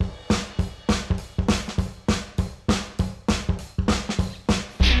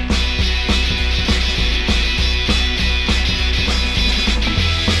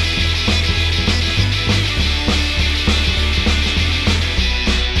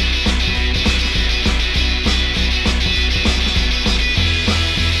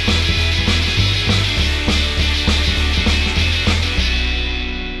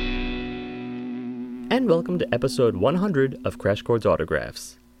welcome to episode 100 of Crash Chords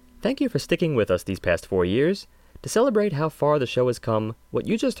Autographs. Thank you for sticking with us these past 4 years. To celebrate how far the show has come, what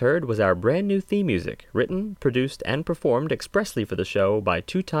you just heard was our brand new theme music, written, produced, and performed expressly for the show by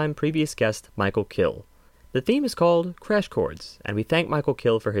two-time previous guest Michael Kill. The theme is called Crash Chords, and we thank Michael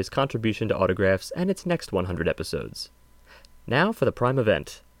Kill for his contribution to Autographs and its next 100 episodes. Now for the prime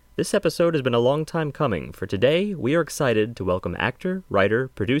event. This episode has been a long time coming. For today, we are excited to welcome actor, writer,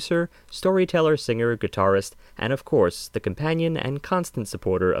 producer, storyteller, singer, guitarist, and of course, the companion and constant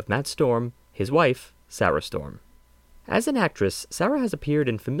supporter of Matt Storm, his wife, Sarah Storm. As an actress, Sarah has appeared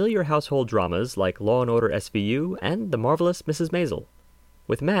in familiar household dramas like Law & Order SVU and The Marvelous Mrs. Maisel.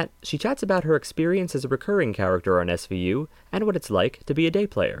 With Matt, she chats about her experience as a recurring character on SVU and what it's like to be a day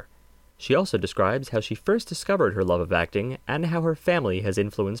player. She also describes how she first discovered her love of acting and how her family has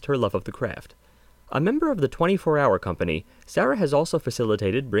influenced her love of the craft. A member of the 24 Hour Company, Sarah has also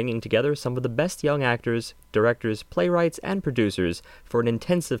facilitated bringing together some of the best young actors, directors, playwrights, and producers for an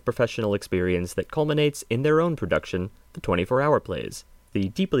intensive professional experience that culminates in their own production, the 24 Hour Plays, the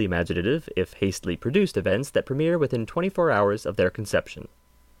deeply imaginative, if hastily produced events that premiere within 24 hours of their conception.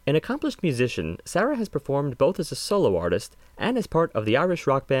 An accomplished musician, Sarah has performed both as a solo artist and as part of the Irish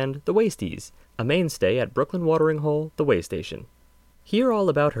rock band The Wasties, a mainstay at Brooklyn watering hole The Way Station. Hear all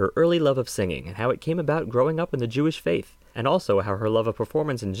about her early love of singing and how it came about growing up in the Jewish faith, and also how her love of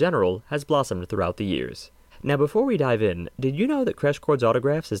performance in general has blossomed throughout the years. Now before we dive in, did you know that Crash Chords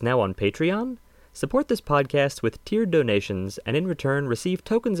Autographs is now on Patreon? Support this podcast with tiered donations and in return receive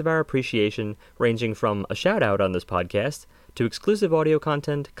tokens of our appreciation ranging from a shout-out on this podcast to exclusive audio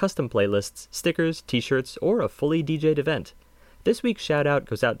content, custom playlists, stickers, t-shirts, or a fully DJ'd event. This week's shout-out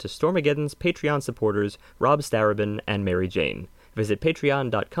goes out to Stormageddon's Patreon supporters Rob Starobin and Mary Jane. Visit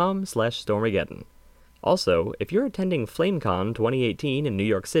patreon.com/Stormageddon. Also, if you're attending FlameCon 2018 in New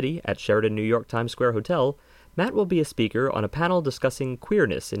York City at Sheraton New York Times Square Hotel, Matt will be a speaker on a panel discussing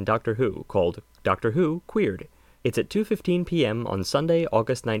queerness in Doctor Who called Doctor Who Queered. It's at 2:15 p.m. on Sunday,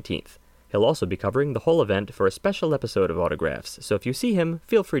 August 19th. He'll also be covering the whole event for a special episode of Autographs, so if you see him,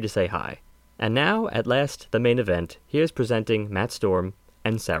 feel free to say hi. And now, at last, the main event. Here's presenting Matt Storm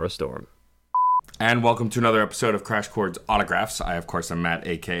and Sarah Storm. And welcome to another episode of Crash Chords Autographs. I, of course, am Matt,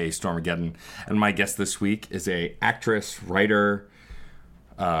 a.k.a. Stormageddon, and my guest this week is a actress, writer,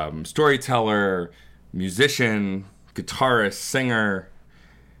 storyteller, musician, guitarist, singer,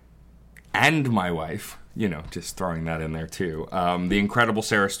 and my wife. You know, just throwing that in there, too. The incredible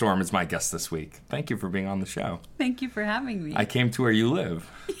Sarah Storm is my guest this week. Thank you for being on the show. Thank you for having me. I came to where you live.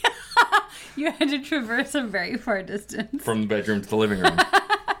 You had to traverse a very far distance. From the bedroom to the living room.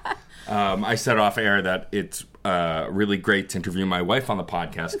 I said off air that it's really great to interview my wife on the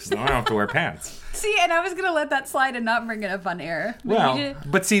podcast because then I don't have to wear pants. See, and I was going to let that slide and not bring it up on air.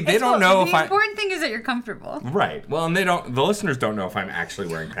 But see, they don't know if The important thing is that you're comfortable. Right. Well, and the listeners don't know if I'm actually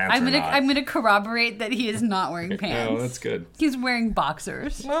wearing pants or not. I'm going to corroborate that he is not wearing pants. Oh, that's good. He's wearing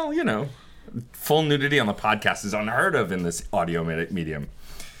boxers. Well, you know, full nudity on the podcast is unheard of in this audio medium.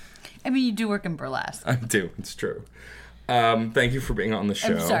 I mean, you do work in burlesque. I do. It's true. Thank you for being on the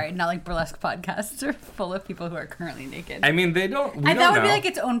show. I'm sorry, not like burlesque podcasts are full of people who are currently naked. I mean, that would be like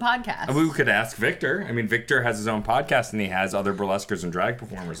its own podcast. We could ask Victor. I mean, Victor has his own podcast and he has other burlesquers and drag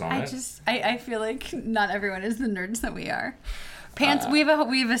performers on it. I feel like not everyone is the nerds that we are. Pants. We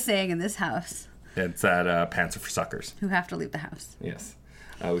have a saying in this house. It's that pants are for suckers who have to leave the house. Yes.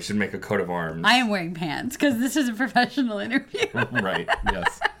 We should make a coat of arms. I am wearing pants because this is a professional interview. Right.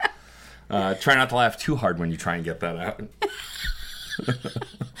 Yes. Try not to laugh too hard when you try and get that out.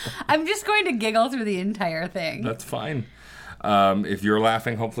 I'm just going to giggle through the entire thing. That's fine. If you're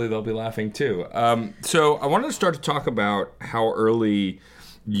laughing, hopefully they'll be laughing too. So I wanted to start to talk about how early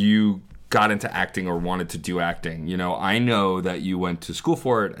you got into acting or wanted to do acting. You know, I know that you went to school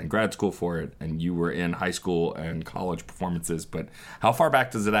for it and grad school for it, and you were in high school and college performances, but how far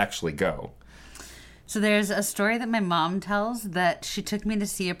back does it actually go? So there's a story that my mom tells that she took me to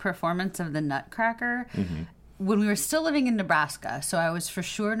see a performance of The Nutcracker when we were still living in Nebraska. So I was for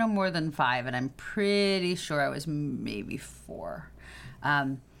sure no more than 5, and I'm pretty sure I was maybe 4.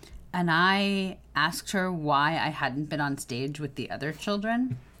 And I asked her why I hadn't been on stage with the other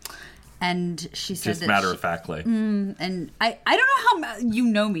children. And she said just matter-of-factly. And I don't know how, you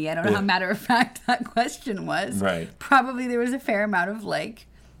know me, I don't know how matter-of-fact that question was. Right. Probably there was a fair amount of, like,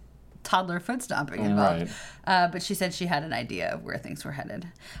 toddler foot stomping involved. Right. But she said she had an idea of where things were headed.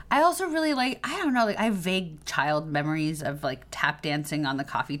 I also really I have vague child memories of like tap dancing on the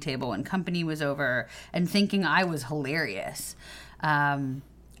coffee table when company was over and thinking I was hilarious.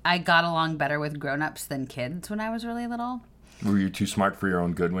 I got along better with grown-ups than kids when I was really little. Were you too smart for your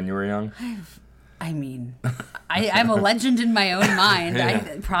own good when you were young? I mean, I'm a legend in my own mind.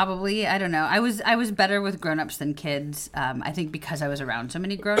 I don't know. I was better with grown-ups than kids. I think because I was around so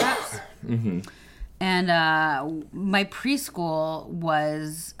many grown-ups. Mm-hmm. And my preschool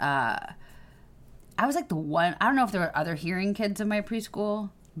was, I was like the one, I don't know if there were other hearing kids in my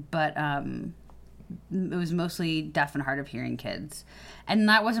preschool, but it was mostly deaf and hard of hearing kids. And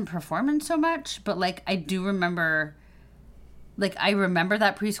that wasn't performance so much, but like I do remember, like I remember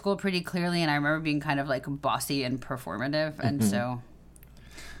that preschool pretty clearly, and I remember being kind of like bossy and performative, and so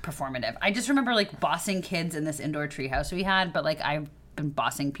performative. I just remember like bossing kids in this indoor treehouse we had, but like I've been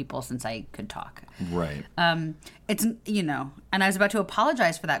bossing people since I could talk. Right. It's, you know, and I was about to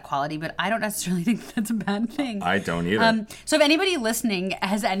apologize for that quality, but I don't necessarily think that's a bad thing. I don't either. So if anybody listening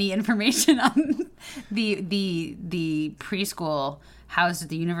has any information on the preschool housed at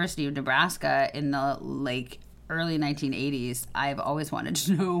the University of Nebraska in the like early 1980s, I've always wanted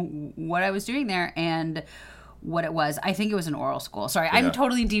to know what I was doing there and what it was. I think it was an oral school. Sorry, yeah. I'm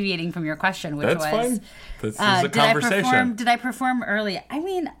totally deviating from your question, which That's was... fine. This is a conversation. Did I perform early? I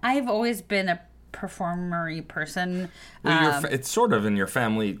mean, I've always been a performery person. Well, it's sort of in your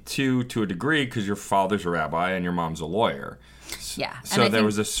family, too, to a degree, because your father's a rabbi and your mom's a lawyer. Yeah. So there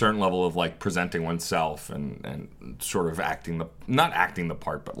was a certain level of, like, presenting oneself and sort of not acting the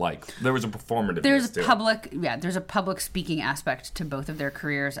part, but, like, there was a performative. There's a public speaking aspect to both of their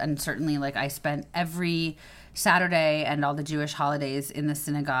careers. And certainly, like, I spent every Saturday and all the Jewish holidays in the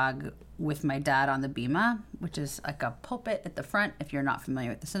synagogue with my dad on the bima, which is like a pulpit at the front, if you're not familiar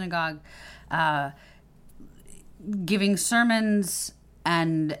with the synagogue, giving sermons,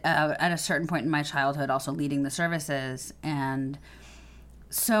 and at a certain point in my childhood also leading the services. And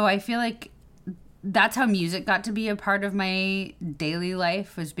so I feel like that's how music got to be a part of my daily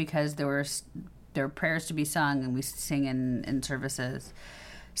life, was because there were prayers to be sung and we sing in services.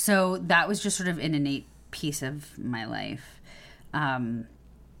 So that was just sort of an innate piece of my life.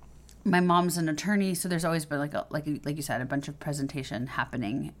 My mom's an attorney, so there's always been like you said, a bunch of presentation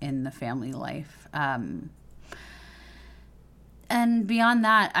happening in the family life. And beyond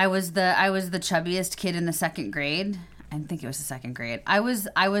that, I was the chubbiest kid in the second grade. I think it was the second grade. I was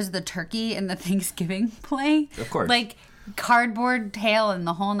the turkey in the Thanksgiving play. Of course. Like cardboard tail and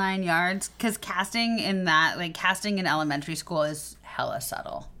the whole 9 yards. Because casting in elementary school is hella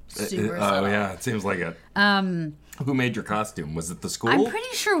subtle. Super subtle. Oh, yeah. It seems like it. Who made your costume? Was it the school? I'm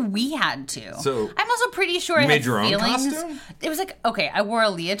pretty sure we had to. So I'm also pretty sure I made had your own feelings. costume? It was like, okay, I wore a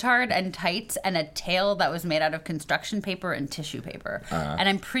leotard and tights and a tail that was made out of construction paper and tissue paper. And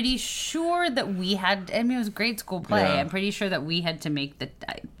I'm pretty sure that we had, I mean, it was grade school play. Yeah. I'm pretty sure that we had to make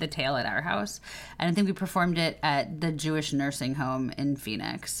the tail at our house. And I think we performed it at the Jewish nursing home in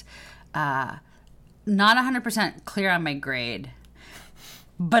Phoenix. Not 100% clear on my grade.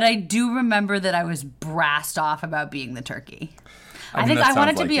 But I do remember that I was brassed off about being the turkey. I think I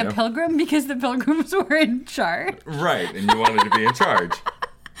wanted to be a pilgrim because the pilgrims were in charge. Right, and you wanted to be in charge.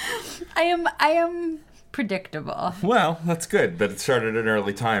 I am predictable. Well, that's good that it started at an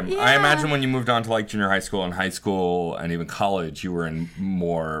early time. Yeah. I imagine when you moved on to like junior high school and even college, you were in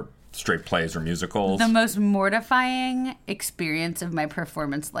more straight plays or musicals. The most mortifying experience of my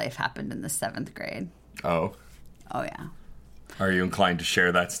performance life happened in the 7th grade. Oh. Oh, yeah. Are you inclined to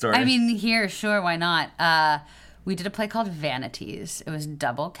share that story? I mean, sure, why not? We did a play called Vanities. It was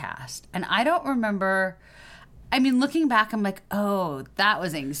double cast. And I don't remember... I mean, looking back, I'm like, oh, that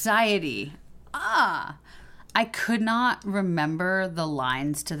was anxiety. I could not remember the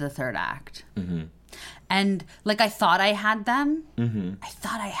lines to the third act. Mm-hmm. And, like, I thought I had them. Mm-hmm. I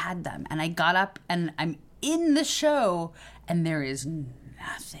thought I had them. And I got up, and I'm in the show, and there is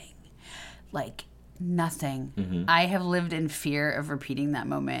nothing. Like... nothing. Mm-hmm. I have lived in fear of repeating that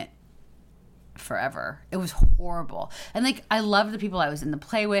moment forever. It was horrible. And like, I love the people I was in the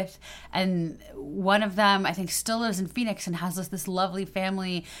play with, and one of them I think still lives in Phoenix and has this lovely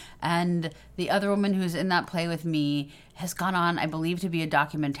family, and the other woman who's in that play with me has gone on, I believe, to be a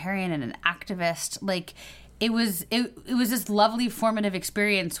documentarian and an activist. Like, it was this lovely formative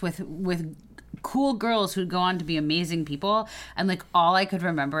experience with cool girls who'd go on to be amazing people, and like all I could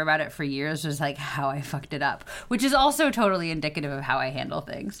remember about it for years was like how I fucked it up, which is also totally indicative of how I handle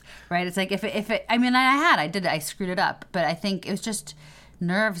things, right? It's like if it I mean, I screwed it up, but I think it was just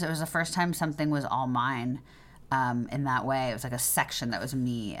nerves. It was the first time something was all mine in that way. It was like a section that was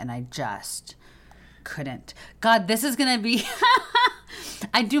me, and I just couldn't. God, this is gonna be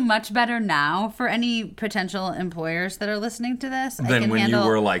I do much better now for any potential employers that are listening to this. Than when you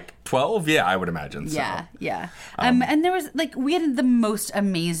were like 12? Yeah, I would imagine so. Yeah. And there was like, we had the most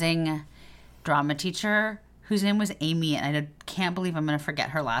amazing drama teacher whose name was Amy, and I can't believe I'm going to forget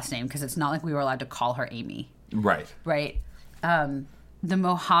her last name because it's not like we were allowed to call her Amy. Right. Right. The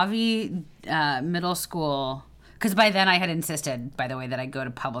Mojave Middle School, because by then I had insisted, by the way, that I go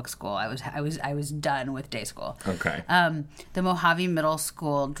to public school. I was done with day school. Okay. The Mojave Middle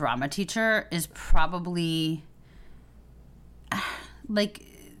School drama teacher is probably like,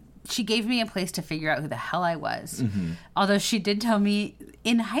 she gave me a place to figure out who the hell I was. Mm-hmm. Although she did tell me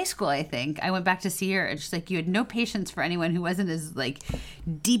in high school, I think, I went back to see her, and she's like, you had no patience for anyone who wasn't as like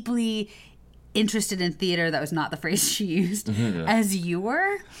deeply interested in theater, that was not the phrase she used, as you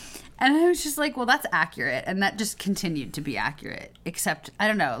were. And I was just like, well, that's accurate. And that just continued to be accurate. Except, I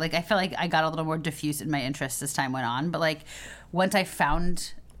don't know, like, I felt like I got a little more diffuse in my interests as time went on. But, like, once I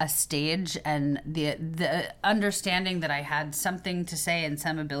found a stage and the understanding that I had something to say and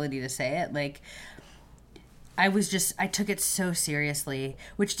some ability to say it, like, I took it so seriously,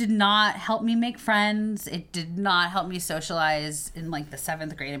 which did not help me make friends. It did not help me socialize in, like, the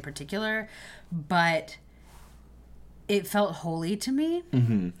 7th grade in particular. But it felt holy to me.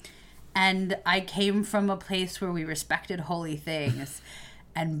 Mm-hmm. And I came from a place where we respected holy things.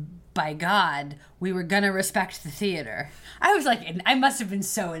 And by God, we were going to respect the theater. I was like, I must have been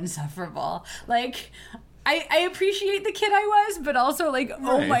so insufferable. Like, I appreciate the kid I was, but also like,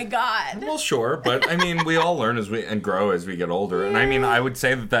 oh my God. Well, sure. But I mean, we all learn and grow as we get older. Yeah. And I mean, I would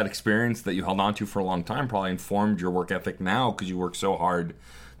say that experience that you held on to for a long time probably informed your work ethic now, because you work so hard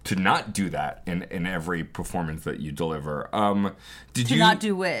to not do that in every performance that you deliver. To not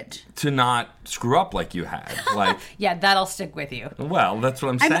do which? To not screw up like you had. Like, yeah, that'll stick with you. Well, that's what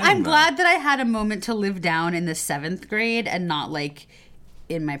I'm saying. I'm glad that I had a moment to live down in the 7th grade and not like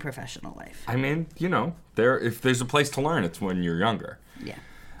in my professional life. I mean, you know, if there's a place to learn, it's when you're younger. Yeah.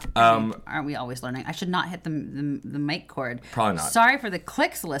 Aren't we always learning? I should not hit the mic cord. Probably not. Sorry for the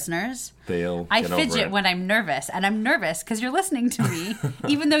clicks, listeners. I fidget when I'm nervous, and I'm nervous because you're listening to me,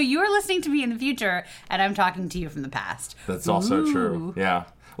 even though you're listening to me in the future, and I'm talking to you from the past. That's also true. Yeah.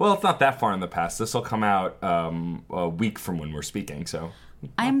 Well, it's not that far in the past. This will come out a week from when we're speaking, so.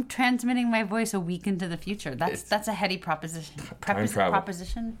 I'm transmitting my voice a week into the future. That's a heady proposition.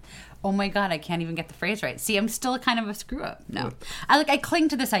 Proposition? Oh my God, I can't even get the phrase right. See, I'm still kind of a screw up. No. I cling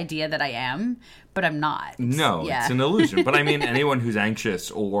to this idea that I am, but I'm not. No, yeah. It's an illusion. But I mean, anyone who's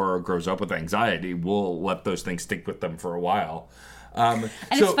anxious or grows up with anxiety will let those things stick with them for a while.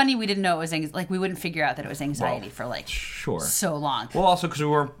 It's funny we didn't know it was we wouldn't figure out that it was anxiety for so long. Well, also because we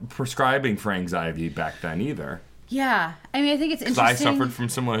weren't prescribing for anxiety back then either. Yeah. I mean, I think it's interesting. I suffered from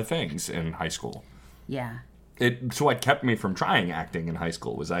similar things in high school. Yeah. So what kept me from trying acting in high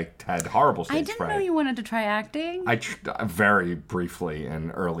school was I had horrible stage fright. I didn't know you wanted to try acting. Very briefly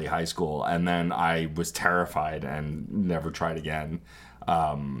in early high school, and then I was terrified and never tried again.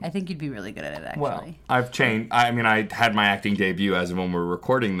 I think you'd be really good at it, actually. Well, I've changed. I mean, I had my acting debut as of when we're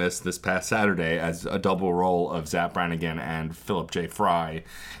recording this past Saturday as a double role of Zap Brannigan and Philip J. Fry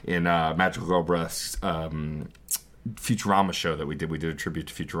in Magical Girl Burlesque's Futurama show that we did. We did a tribute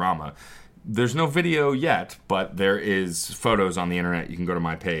to Futurama. There's no video yet, but there is photos on the internet. You can go to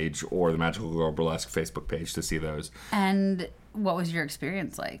my page or the Magical Girl Burlesque Facebook page to see those. And what was your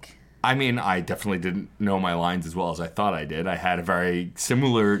experience like? I mean, I definitely didn't know my lines as well as I thought I did. I had a very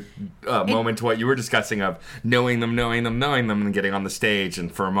similar moment to what you were discussing of knowing them, and getting on the stage,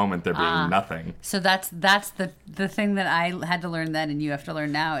 and for a moment there being nothing. So that's the thing that I had to learn then, and you have to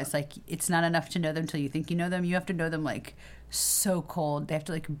learn now. It's like, it's not enough to know them till you think you know them. You have to know them like so cold. They have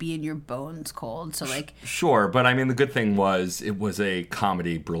to like be in your bones cold. So like, sure, but I mean, the good thing was it was a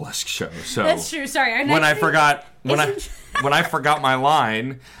comedy burlesque show. So that's true. Sorry, when I forgot my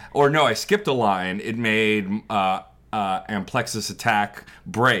line, or no, I skipped a line. It made Amplexus Attack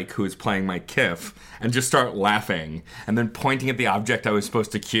break, who was playing my Kiff, and just start laughing, and then pointing at the object I was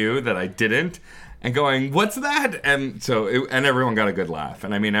supposed to cue that I didn't, and going, "What's that?" And so, and everyone got a good laugh,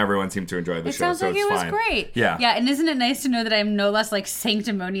 and I mean, everyone seemed to enjoy the show. Sounds so like it's it was fine. Great. Yeah, yeah, and isn't it nice to know that I'm no less like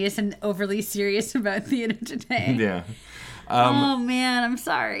sanctimonious and overly serious about theater today? Yeah. Oh man, I'm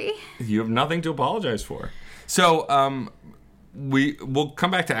sorry. You have nothing to apologize for. So, we'll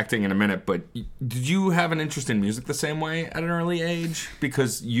come back to acting in a minute, but did you have an interest in music the same way at an early age?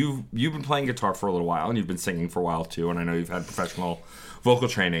 Because you've been playing guitar for a little while, and you've been singing for a while too, and I know you've had professional vocal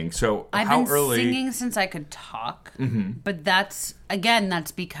training. So I've been singing since I could talk, but that's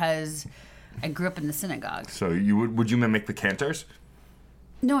because I grew up in the synagogue. So would you mimic the cantors?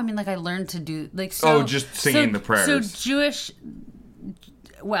 No, I mean like I learned to do like so. Oh, just singing the prayers. So Jewish.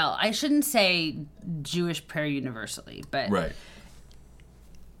 Well, I shouldn't say Jewish prayer universally, but right.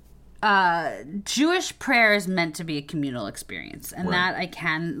 Jewish prayer is meant to be a communal experience, and that I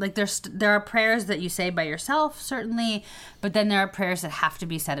can like. There are prayers that you say by yourself, certainly, but then there are prayers that have to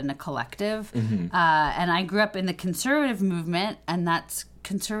be said in a collective. And I grew up in the conservative movement, and that's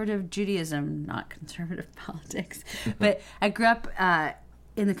conservative Judaism, not conservative politics. But I grew up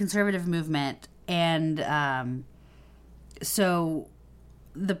in the conservative movement, and so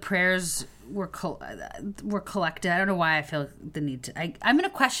the prayers were collected. I don't know why I feel the need to. I'm going to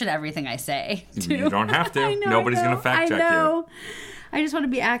question everything I say. Too. You don't have to. Nobody's going to fact check you. I just want to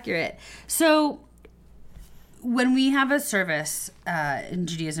be accurate. So when we have a service in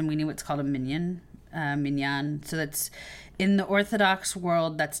Judaism, we need what's called a minyan. So that's in the Orthodox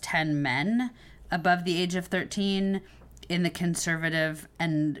world. That's 10 men above the age of 13. In the conservative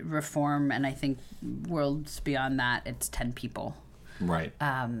and Reform, and I think worlds beyond that, it's 10 people. Right.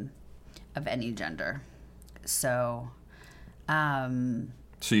 Of any gender. So you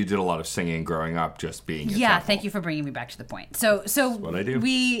did a lot of singing growing up, just being a yeah, temple. thank you for bringing me back to the point. So That's what I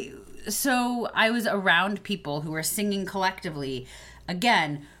do. So I was around people who were singing collectively,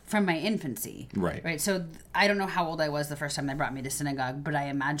 again, from my infancy. Right. So I don't know how old I was the first time they brought me to synagogue, but I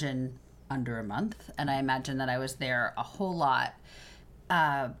imagine under a month, and I imagine that I was there a whole lot.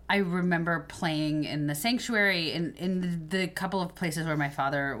 I remember playing in the sanctuary in the couple of places where my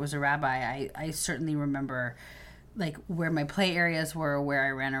father was a rabbi. I certainly remember like where my play areas were, where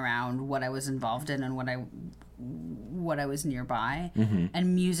I ran around, what I was involved in, and what I was nearby.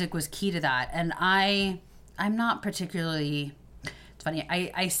 And music was key to that. And I'm not particularly. It's funny.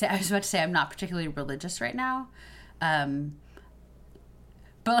 I was about to say I'm not particularly religious right now, but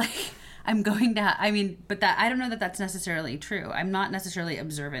like. I'm going to, but that, I don't know that that's necessarily true. I'm not necessarily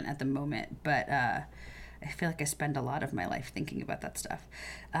observant at the moment, but I feel like I spend a lot of my life thinking about that stuff.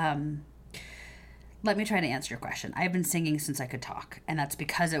 Let me try to answer your question. I've been singing since I could talk, and that's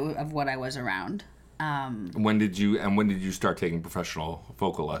because of what I was around. When did you start taking professional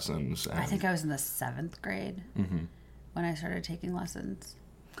vocal lessons? I think I was in the 7th grade when I started taking lessons.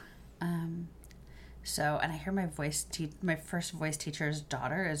 So, and I hear my first voice teacher's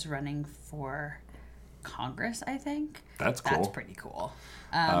daughter is running for Congress, I think. That's cool. That's pretty cool.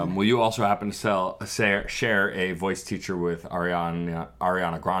 Well, you also happen to share a voice teacher with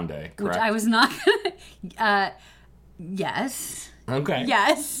Ariana Grande, correct? Which I was not yes. Okay.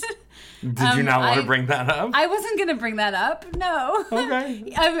 Yes. Did you not want to bring that up? I wasn't going to bring that up, no.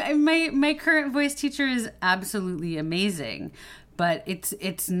 Okay. My current voice teacher is absolutely amazing. But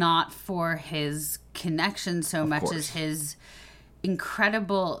it's not for his connection so much as his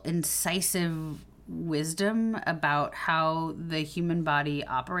incredible, incisive wisdom about how the human body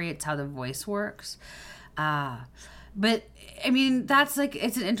operates, how the voice works. But I mean, that's like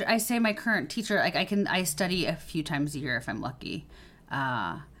I say my current teacher, like I study a few times a year if I'm lucky.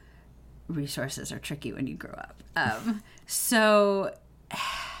 Resources are tricky when you grow up. So.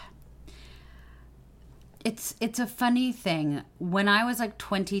 It's a funny thing. When I was like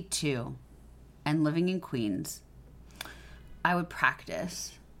 22 and living in Queens, I would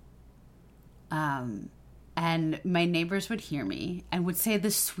practice. And my neighbors would hear me and would say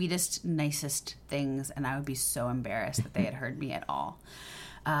the sweetest, nicest things, and I would be so embarrassed that they had heard me at all.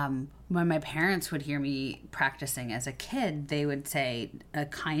 When my parents would hear me practicing as a kid, they would say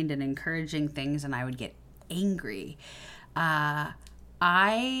kind and encouraging things, and I would get angry.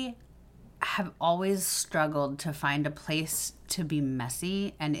 I have always struggled to find a place to be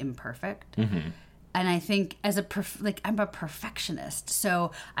messy and imperfect. And I think as I'm a perfectionist,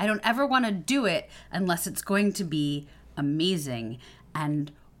 so I don't ever want to do it unless it's going to be amazing.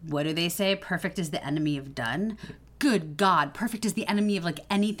 And what do they say? Perfect is the enemy of done. Good God, perfect is the enemy of like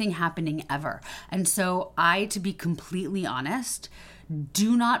anything happening ever. And so to be completely honest,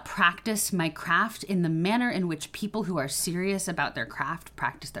 do not practice my craft in the manner in which people who are serious about their craft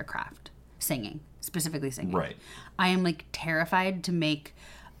practice their craft. Specifically singing. Right. I am like terrified to make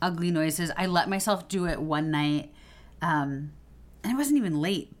ugly noises. I let myself do it one night, and it wasn't even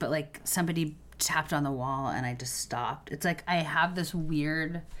late, but like somebody tapped on the wall and I just stopped. It's like I have this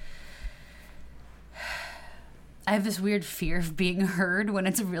weird fear of being heard when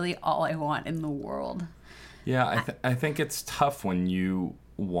it's really all I want in the world. Yeah, I think it's tough when you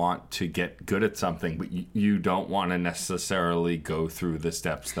want to get good at something, but you don't want to necessarily go through the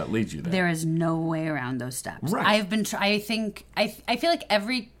steps that lead you there. There is no way around those steps. Right. I feel like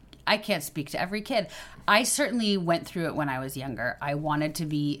I can't speak to every kid. I certainly went through it when I was younger. I wanted to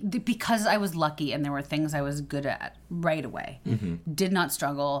because I was lucky and there were things I was good at right away. Did not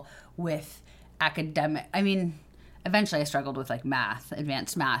struggle with academic. I mean, eventually I struggled with like math,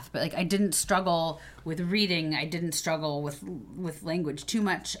 advanced math, but like I didn't struggle with reading. I didn't struggle with language too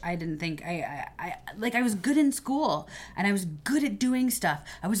much. I didn't think I was good in school and I was good at doing stuff.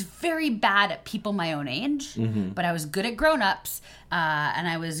 I was very bad at people my own age, but I was good at grown-ups, and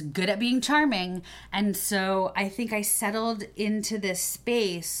I was good at being charming. And so I think I settled into this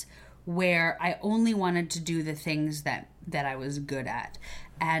space where I only wanted to do the things that I was good at.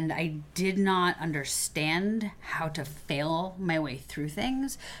 And I did not understand how to fail my way through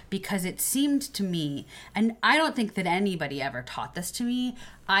things, because it seemed to me, and I don't think that anybody ever taught this to me,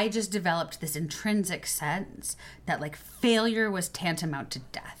 I just developed this intrinsic sense that like failure was tantamount to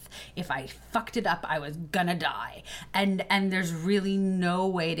death. If I fucked it up, I was gonna die. And there's really no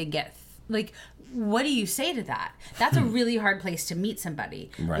way to get, like, what do you say to that? That's a really hard place to meet somebody.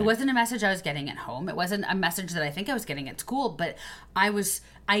 Right. It wasn't a message I was getting at home. It wasn't a message that I think I was getting at school, but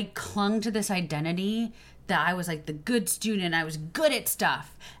I clung to this identity that I was like the good student. I was good at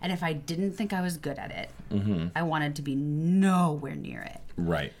stuff. And if I didn't think I was good at it, I wanted to be nowhere near it.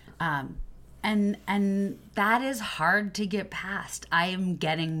 Right. And that is hard to get past. I am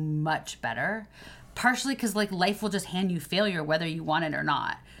getting much better, partially because like life will just hand you failure whether you want it or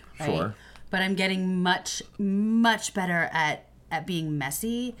not. Right? Sure. But I'm getting much, much better at being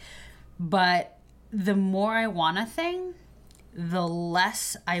messy. But the more I want a thing, the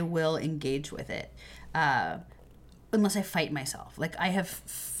less I will engage with it. Unless I fight myself. Like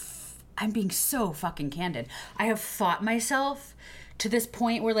I'm being so fucking candid. I have fought myself to this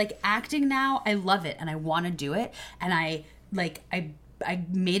point where like acting now, I love it and I want to do it. And I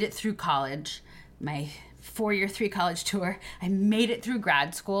made it through college, my 4-year 3 college tour. I made it through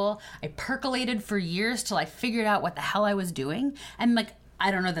grad school. I percolated for years till I figured out what the hell I was doing. And like, I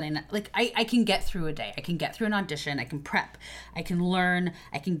don't know that I can get through a day. I can get through an audition. I can prep. I can learn.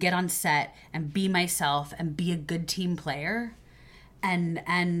 I can get on set and be myself and be a good team player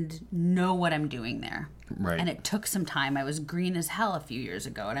and know what I'm doing there. Right. And it took some time. I was green as hell a few years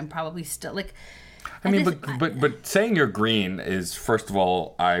ago, and I'm probably still like. I mean, but saying you're green is, first of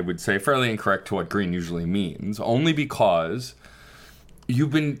all, I would say fairly incorrect to what green usually means, only because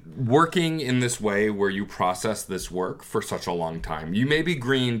you've been working in this way where you process this work for such a long time. You may be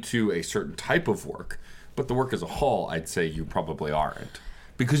green to a certain type of work, but the work as a whole, I'd say you probably aren't,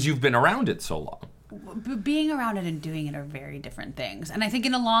 because you've been around it so long. But being around it and doing it are very different things. And I think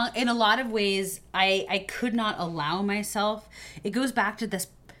in a lot of ways, I could not allow myself. It goes back to this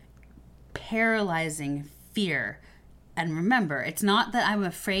paralyzing fear. And remember, it's not that I'm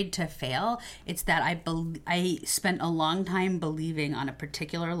afraid to fail. It's that I spent a long time believing on a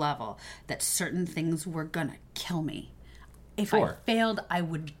particular level that certain things were gonna kill me. If I failed, I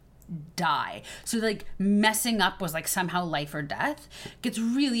would die. So like messing up was like somehow life or death. It gets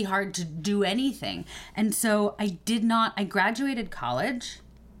really hard to do anything. And so I graduated college,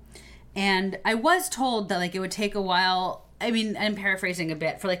 and I was told that like it would take a while. I mean, I'm paraphrasing a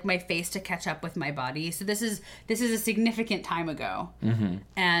bit, for like my face to catch up with my body. So this is a significant time ago.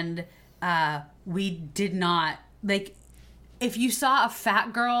 And we did not, like, if you saw a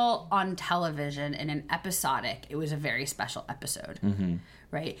fat girl on television in an episodic, it was a very special episode,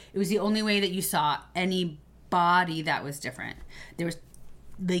 right? It was the only way that you saw any body that was different. There was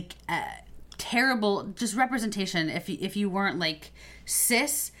like terrible just representation. If you weren't like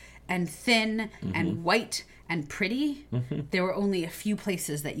cis and thin and white and pretty, there were only a few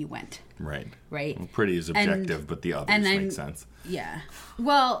places that you went. Right. Right. Well, pretty is objective, but the others make sense. Yeah.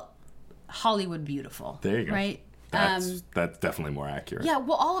 Well, Hollywood beautiful. There you go. Right. That's definitely more accurate. Yeah.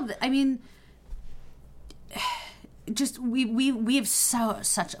 Well, all of it. I mean, just we have we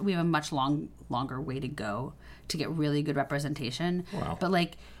have a much longer way to go to get really good representation. Wow. But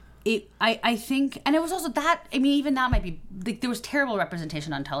like. I think, and it was also that, I mean, even that might be, like, there was terrible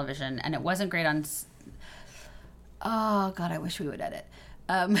representation on television, and it wasn't great on, oh God, I wish we would edit.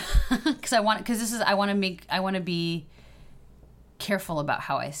 Because I want to be careful about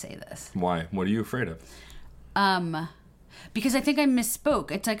how I say this. Why? What are you afraid of? Because I think I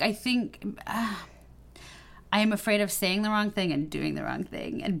misspoke. It's like, I think, I am afraid of saying the wrong thing and doing the wrong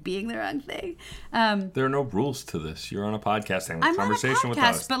thing and being the wrong thing. There are no rules to this. You're on a podcast having a conversation with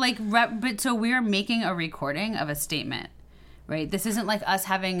us. But so we're making a recording of a statement, right? This isn't like us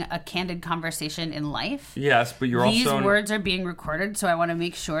having a candid conversation in life. Yes, but These words are being recorded, so I want to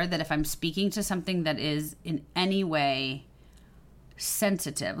make sure that if I'm speaking to something that is in any way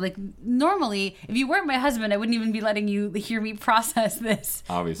sensitive, like normally, if you weren't my husband, I wouldn't even be letting you hear me process this.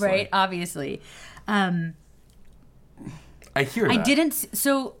 Obviously. Right? Obviously. I hear that. I didn't.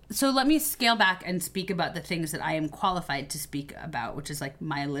 So let me scale back and speak about the things that I am qualified to speak about, which is like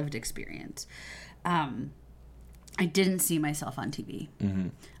my lived experience. I didn't see myself on TV.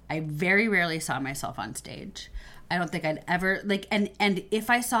 I very rarely saw myself on stage. I don't think I'd ever like, and if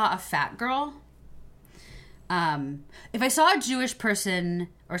I saw a fat girl, if I saw a Jewish person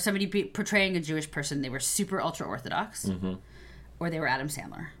or somebody portraying a Jewish person, they were super ultra orthodox, or they were Adam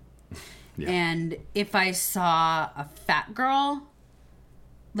Sandler. Yeah. And if I saw a fat girl,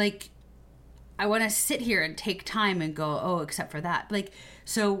 like, I want to sit here and take time and go, oh, except for that. Like,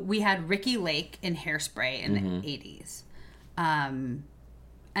 so we had Ricki Lake in Hairspray in the 80s. And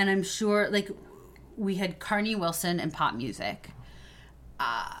I'm sure, like, we had Carney Wilson in pop music.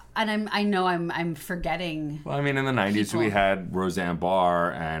 And I know I'm forgetting. Well, I mean, in the 90s, people. we had Roseanne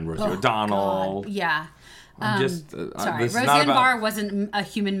Barr and Rosie O'Donnell. God. Yeah. Sorry, Roseanne Barr wasn't a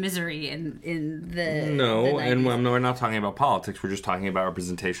human misery in the No, the 90s. and we're not talking about politics. We're just talking about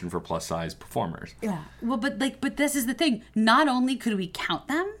representation for plus-size performers. Yeah. Well, but this is the thing. Not only could we count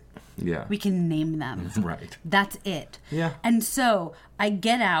them, Yeah. we can name them. Right. That's it. Yeah. And so I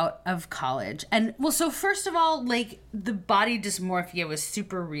get out of college, and well, so first of all, like, the body dysmorphia was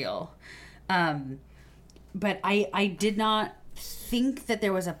super real, but I did not think that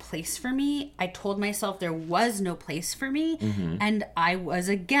there was a place for me. I told myself there was no place for me, and I was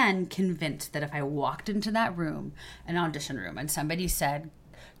again convinced that if I walked into that room, an audition room, and somebody said,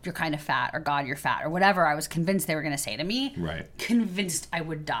 "You're kind of fat," or "God, you're fat," or whatever I was convinced they were going to say to me, Right. convinced I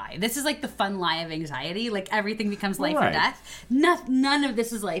would die. This is like the fun lie of anxiety. Like, everything becomes life or Right. death. None of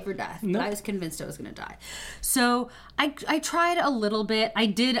this is life or death. Nope. I was convinced I was going to die. So I tried a little bit.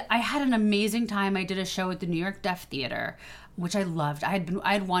 I had an amazing time. I did a show at the New York Deaf Theater, which I loved. I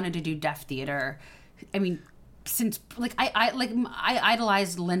had wanted to do deaf theater. I mean, since I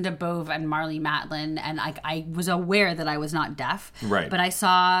idolized Linda Bove and Marlee Matlin, and I was aware that I was not deaf. Right. But I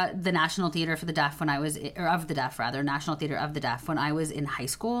saw the National Theater for the Deaf National Theater of the Deaf when I was in high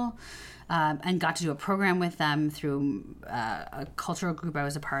school, and got to do a program with them through a cultural group I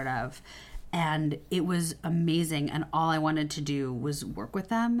was a part of. And it was amazing, and all I wanted to do was work with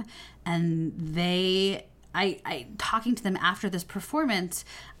them. And I talking to them after this performance,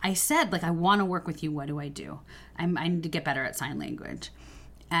 I said, like, I want to work with you. What do I do? I need to get better at sign language.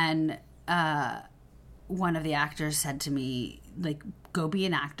 And one of the actors said to me, like, go be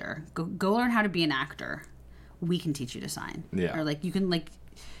an actor. Go learn how to be an actor. We can teach you to sign. Yeah. Or, like, you can, like,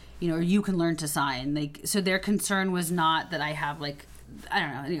 or you can learn to sign. Like, so their concern was not that I have, like, I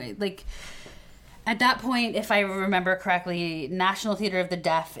don't know. Anyway, like, at that point, if I remember correctly, National Theater of the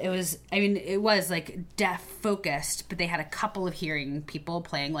Deaf, it was like deaf focused, but they had a couple of hearing people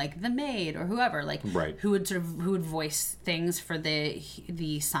playing, like, the maid or whoever, like, Right. who would voice things for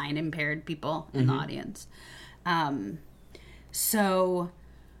the sign impaired people in the audience.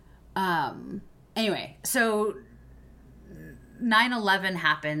 Anyway, so 9/11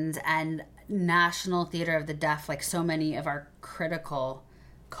 happens, and National Theater of the Deaf, like so many of our critical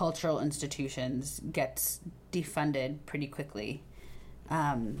cultural institutions, gets defunded pretty quickly,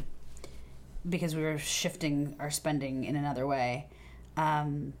 because we were shifting our spending in another way.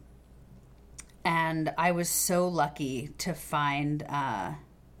 And I was so lucky to find, oh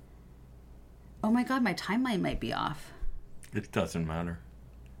my God, my timeline might be off. It doesn't matter.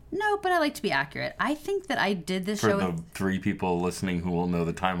 No, but I like to be accurate. I think that I did this For show. the 3 people listening who will know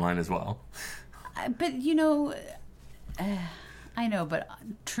the timeline as well. But, I know, but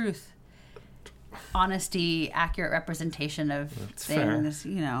truth, honesty, accurate representation of things, fair.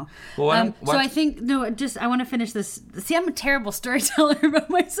 So I think, I want to finish this. See, I'm a terrible storyteller about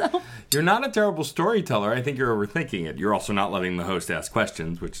myself. You're not a terrible storyteller. I think you're overthinking it. You're also not letting the host ask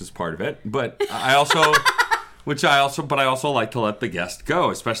questions, which is part of it. But I also like to let the guest go,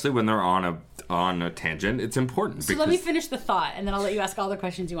 especially when they're on a tangent. It's important. So let me finish the thought, and then I'll let you ask all the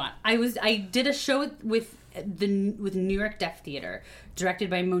questions you want. I did a show with New York Deaf Theater, directed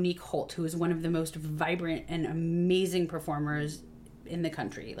by Monique Holt, who is one of the most vibrant and amazing performers in the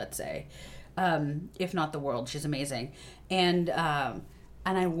country, let's say, if not the world. She's amazing. And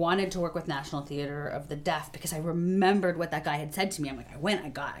I wanted to work with National Theater of the Deaf because I remembered what that guy had said to me. I'm like, I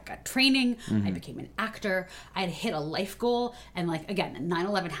got training. I became an actor. I had hit a life goal. And, like, again,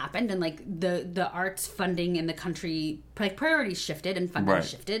 9/11 happened, and, like, the arts funding in the country, like, priorities shifted and funding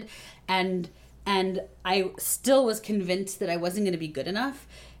shifted. And I still was convinced that I wasn't going to be good enough,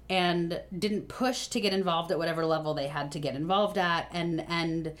 and didn't push to get involved at whatever level they had to get involved at. And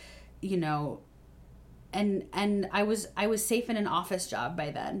I was safe in an office job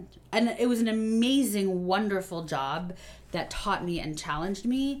by then. And it was an amazing, wonderful job that taught me and challenged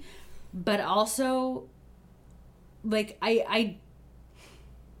me. But also, like, I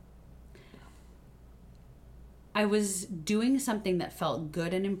was doing something that felt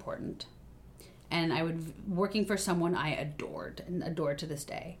good and important. and I would working for someone I adored and adore to this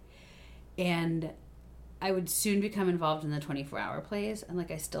day. And I would soon become involved in the 24-hour plays, and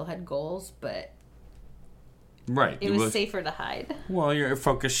like I still had goals, but Right. it was safer to hide. Well, your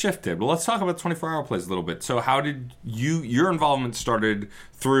focus shifted. Well, let's talk about 24-hour plays a little bit. So how did your involvement started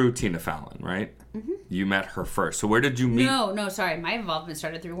through Tina Fallon, right? Mm-hmm. You met her first. So where did you meet? No, sorry. My involvement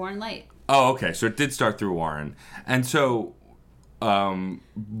started through Warren Light. Oh, okay. So it did start through Warren. And so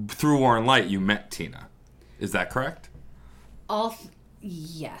through Warren Light, you met Tina. Is that correct?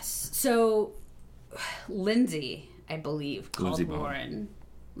 Yes. So Lindsay, I believe, called Lindsay Bowen. Warren.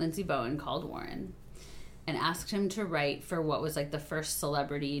 Lindsay Bowen called Warren and asked him to write for what was like the first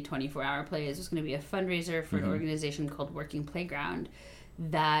celebrity 24-hour plays. It was going to be a fundraiser for an organization called Working Playground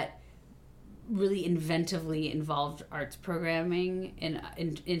that really inventively involved arts programming in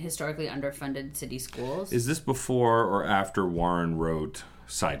historically underfunded city schools. Is this before or after Warren wrote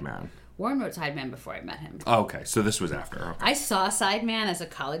Sideman? Warren wrote Sideman before I met him. Oh, okay, so this was after. Okay. I saw Sideman as a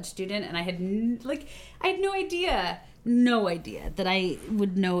college student, and I had no idea that I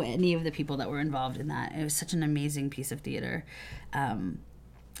would know any of the people that were involved in that. It was such an amazing piece of theater.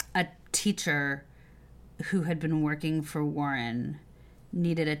 A teacher who had been working for Warren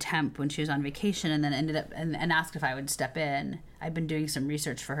needed a temp when she was on vacation, and then ended up and asked if I would step in. I'd been doing some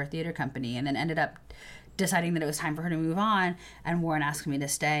research for her theater company, and then ended up deciding that it was time for her to move on, and Warren asked me to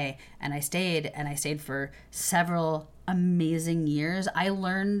stay, and I stayed for several amazing years. I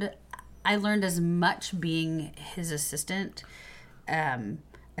learned as much being his assistant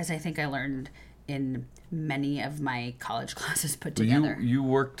as I think I learned in many of my college classes put together. You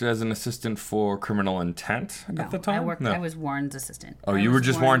worked as an assistant for Criminal Intent at the time? I was Warren's assistant. Oh, you were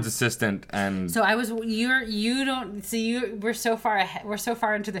just Warren's assistant, and so I was. We're so far ahead. We're so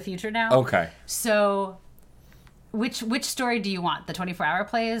far into the future now. Okay. So, which story do you want? The 24-hour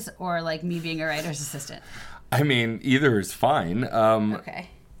plays, or like me being a writer's assistant? I mean, either is fine. Okay.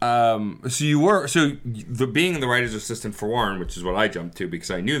 So being the writer's assistant for Warren, which is what I jumped to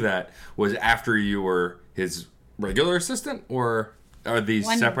because I knew that, was after you were his regular assistant, or are these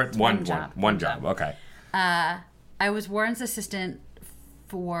separate? One job. Okay. I was Warren's assistant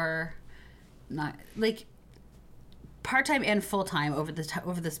for not like part-time and full-time over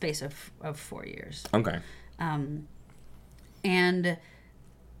the space of 4 years. Okay. And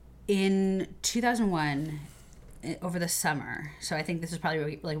in 2001, over the summer, so I think this was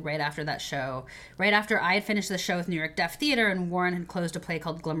probably like right after that show, right after I had finished the show with New York Deaf Theater, and Warren had closed a play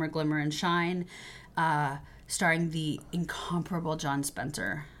called Glimmer, Glimmer, and Shine, starring the incomparable John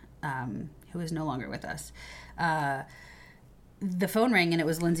Spencer, who is no longer with us. The phone rang, and it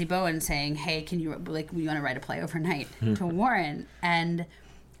was Lindsay Bowen saying, "Hey, we want to write a play overnight?" to Warren. And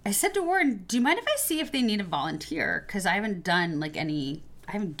I said to Warren, "Do you mind if I see if they need a volunteer? Because I haven't done I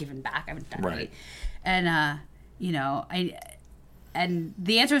haven't given back. I haven't done right." Any." And and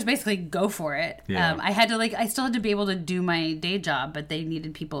the answer was basically go for it. Yeah. I still had to be able to do my day job, but they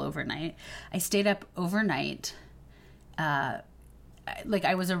needed people overnight. I stayed up overnight. I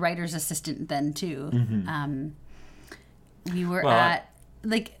was a writer's assistant then too. Mm-hmm. We were I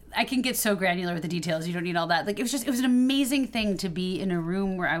can get so granular with the details. You don't need all that. It was an amazing thing to be in a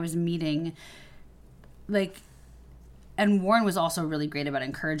room where I was meeting, and Warren was also really great about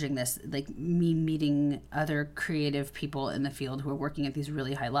encouraging this, me meeting other creative people in the field who are working at these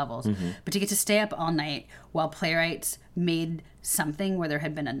really high levels. Mm-hmm. But to get to stay up all night while playwrights made something where there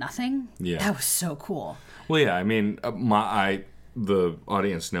had been a nothing, that was so cool. Well, yeah, I mean, the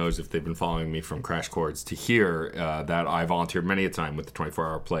audience knows, if they've been following me from Crash Chords, to hear that I volunteered many a time with the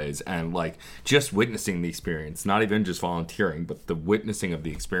 24-hour plays, and just witnessing the experience, not even just volunteering, but the witnessing of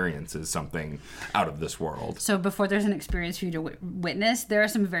the experience is something out of this world. So before there's an experience for you to witness, there are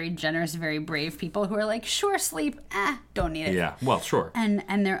some very generous, very brave people who are like, sure, sleep, don't need it. Yeah, well, sure.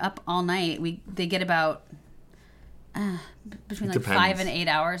 And they're up all night. They get about between 5 and 8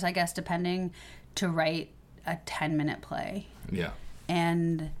 hours, I guess, depending, to write a 10-minute play. Yeah.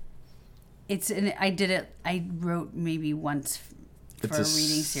 And I wrote maybe once for a reading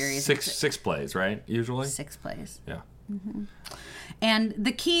series. Six plays, right? Usually? 6 plays. Yeah. Mm-hmm. And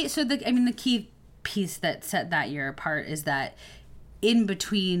the key piece that set that year apart is that in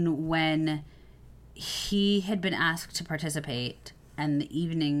between when he had been asked to participate and the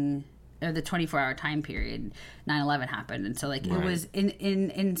evening or the 24-hour time period, 9/11 happened. And so it was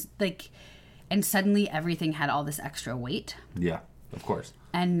and suddenly everything had all this extra weight. Yeah, of course.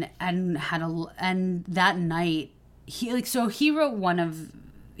 And that night he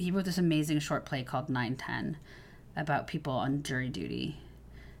wrote this amazing short play called 9/10 about people on jury duty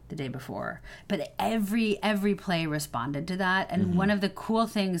the day before. But every play responded to that. And one of the cool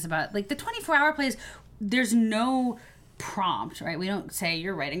things about like the 24-hour plays, there's no prompt, right? We don't say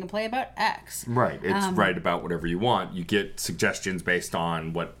you're writing a play about X. Right. It's write about whatever you want. You get suggestions based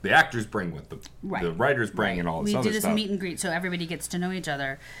on what the actors bring, what the writers bring, and all this other stuff. We did this meet and greet, so everybody gets to know each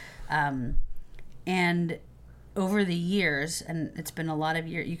other. And over the years, and it's been a lot of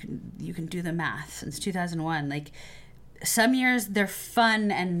years, you can do the math since 2001. Like some years they're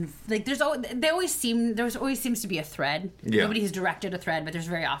fun and like there always seems to be a thread. Yeah. Nobody has directed a thread, but there's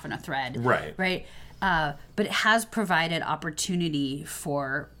very often a thread. Right. Right. But it has provided opportunity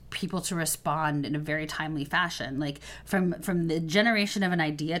for people to respond in a very timely fashion, like from the generation of an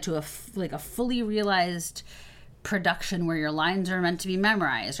idea to a fully realized production where your lines are meant to be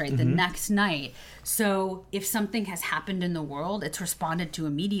memorized, right? The next night. So if something has happened in the world, it's responded to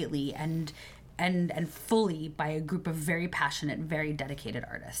immediately and fully by a group of very passionate, very dedicated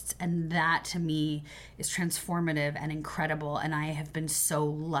artists. And that to me is transformative and incredible. And I have been so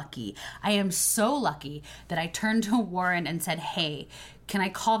lucky. I am so lucky that I turned to Warren and said, hey, can I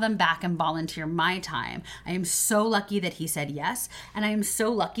call them back and volunteer my time? I am so lucky that he said yes. And I am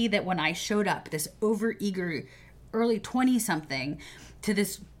so lucky that when I showed up, this overeager early 20-something, to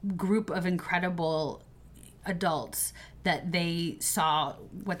this group of incredible adults, that they saw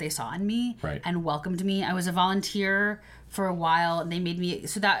what they saw in me and welcomed me. I was a volunteer for a while, and they made me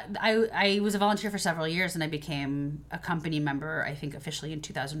so that I was a volunteer for several years, and I became a company member, I think officially in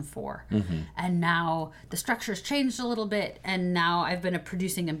 2004. And now the structure's changed a little bit, and now I've been a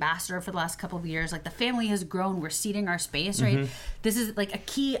producing ambassador for the last couple of years. Like the family has grown, we're seeding our space, right? This is like a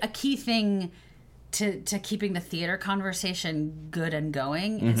key thing to keeping the theater conversation good and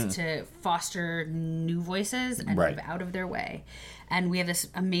going is to foster new voices and move out of their way. And we have this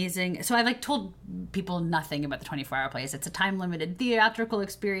amazing... So I've told people nothing about the 24-hour plays. It's a time-limited theatrical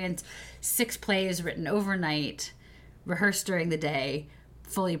experience, 6 plays written overnight, rehearsed during the day,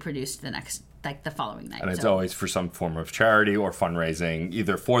 fully produced the following night. And it's always for some form of charity or fundraising,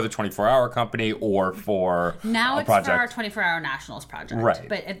 either for the 24-hour company or for now a it's project. For our 24-hour nationals project. Right.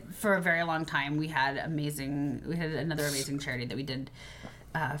 But for a very long time, we had another amazing charity that we did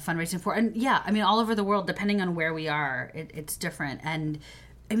fundraising for. And yeah, I mean, all over the world, depending on where we are, it's different. And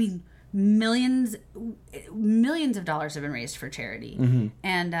I mean, millions of dollars have been raised for charity.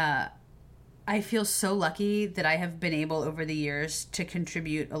 And I feel so lucky that I have been able over the years to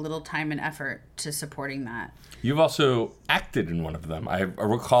contribute a little time and effort to supporting that. You've also acted in one of them. I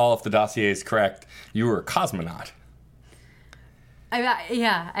recall, if the dossier is correct, you were a cosmonaut. I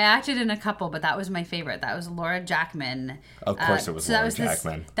acted in a couple, but that was my favorite. That was Laura Jackman. Of course it was Laura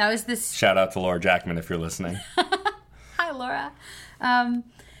Jackman. That was this... Shout out to Laura Jackman if you're listening. Hi, Laura.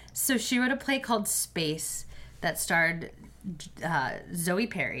 So she wrote a play called Space that starred Zoe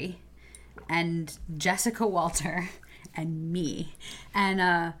Perry and Jessica Walter and me. And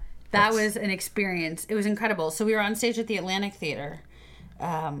that was an experience. It was incredible. So we were on stage at the Atlantic Theater.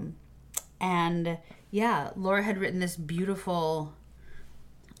 And yeah, Laura had written this beautiful,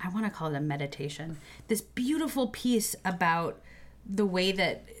 I want to call it a meditation, this beautiful piece about the way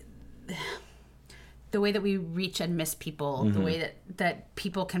that we reach and miss people, the way that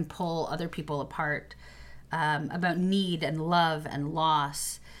people can pull other people apart, about need and love and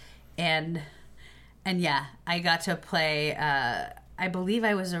loss. And yeah, I got to play, I believe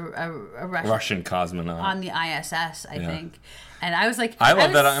I was a Russian cosmonaut on the ISS, I think. And I was like... I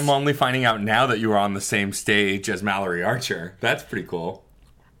love that I'm only finding out now that you were on the same stage as Mallory Archer. That's pretty cool.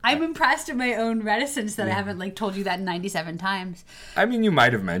 I'm impressed at my own reticence that I haven't told you that 97 times. I mean, you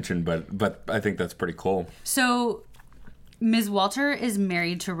might have mentioned, but I think that's pretty cool. So Ms. Walter is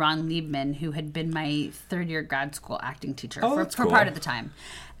married to Ron Liebman, who had been my third-year grad school acting teacher for part of the time.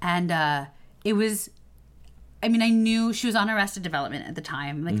 And it was... I mean, I knew she was on Arrested Development at the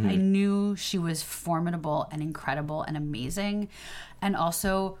time. I knew she was formidable and incredible and amazing. And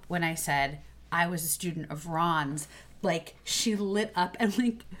also, when I said I was a student of Ron's, she lit up and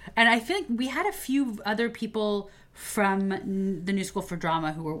I feel like we had a few other people from the New School for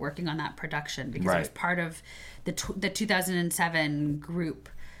Drama who were working on that production because it was part of the 2007 group,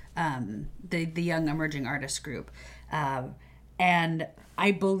 the Young Emerging Artists group. And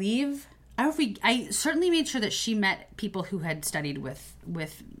I believe... I certainly made sure that she met people who had studied with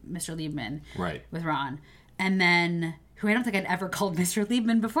Mr. Liebman, with Ron, and then who I don't think I'd ever called Mr.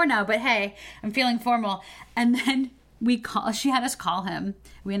 Liebman before now, but hey, I'm feeling formal. And then she had us call him.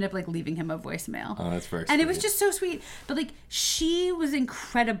 We ended up leaving him a voicemail. Oh, that's very sweet. And it was just so sweet. But she was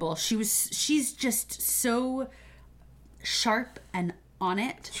incredible. She's just so sharp and on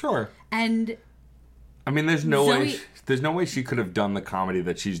it. Sure. And I mean, there's there's no way she could have done the comedy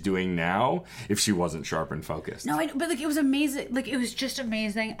that she's doing now if she wasn't sharp and focused. No, but like it was amazing. Like it was just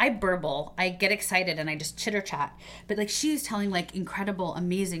amazing. I burble, I get excited, and I just chitter chat. But like she's telling like incredible,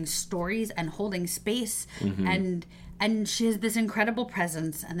 amazing stories and holding space, and she has this incredible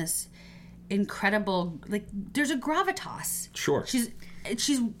presence and this incredible like. There's a gravitas. Sure. She's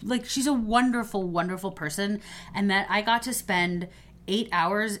a wonderful, wonderful person, and that I got to spend 8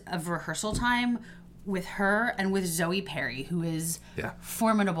 hours of rehearsal time with her and with Zoe Perry, who is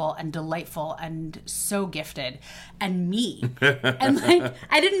formidable and delightful and so gifted, and me. And like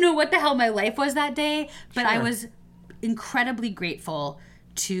I didn't know what the hell my life was that day, but I was incredibly grateful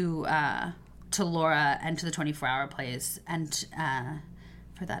to Laura and to the 24-hour plays and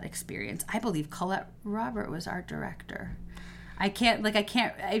for that experience. I believe Colette Robert was our director. I'm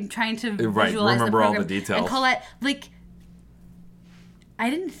trying to visualize remember the program. all the details. And Colette, like,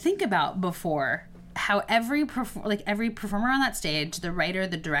 I didn't think about before how every performer on that stage, the writer,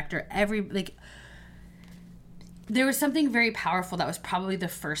 the director, there was something very powerful that was probably the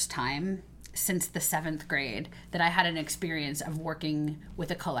first time since the 7th grade that I had an experience of working with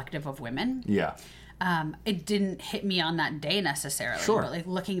a collective of women. Yeah. It didn't hit me on that day necessarily. Sure. But like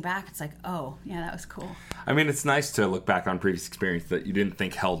looking back, it's like, oh, yeah, that was cool. I mean, it's nice to look back on previous experience that you didn't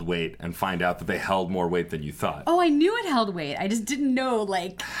think held weight and find out that they held more weight than you thought. Oh, I knew it held weight. I just didn't know,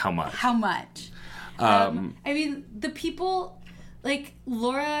 like... How much. I mean, the people... Like,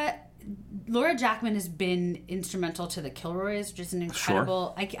 Laura Jackman has been instrumental to the Kilroys, which is an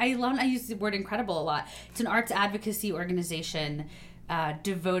incredible... Sure. I use the word incredible a lot. It's an arts advocacy organization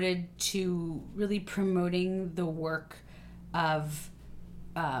devoted to really promoting the work of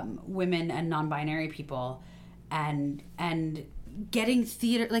women and non-binary people and getting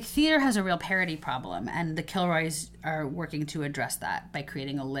theater. Like, theater has a real parity problem, and the Kilroys are working to address that by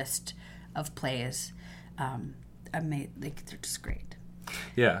creating a list of plays. They're just great.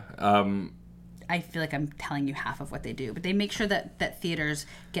 Yeah. I feel like I'm telling you half of what they do, but they make sure that theaters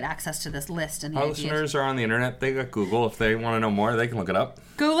get access to this list. And our listeners are on the internet. They got Google. If they want to know more, they can look it up.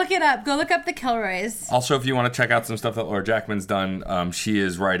 Go look it up. Go look up the Kilroys. Also, if you want to check out some stuff that Laura Jackman's done, she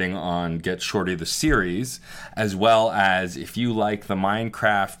is writing on Get Shorty the series, as well as if you like the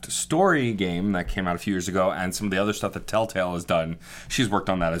Minecraft story game that came out a few years ago and some of the other stuff that Telltale has done, she's worked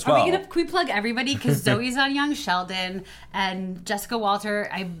on that as well. Can we plug everybody? Because Zoe's on Young Sheldon and Jessica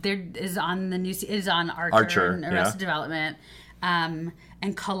Walter is on Archer and Arrested Development. And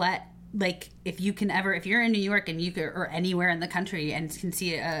Colette, like, if you're in New York and or anywhere in the country and can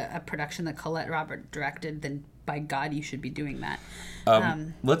see a production that Colette Robert directed, then by God, you should be doing that.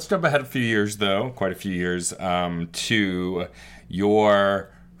 Let's jump ahead a few years, though, quite a few years, to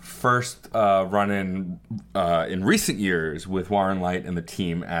your first run in recent years with Warren Leight and the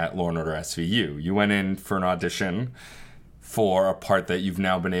team at Law & Order SVU. You went in for an audition for a part that you've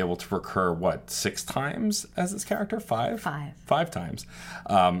now been able to recur, 6 times as this character? 5? 5 times.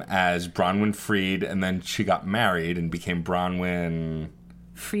 As Bronwyn Freed, and then she got married and became Bronwyn...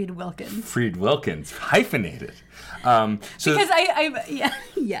 Freed Wilkins, hyphenated. Because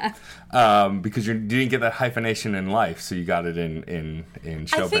because you didn't get that hyphenation in life, so you got it in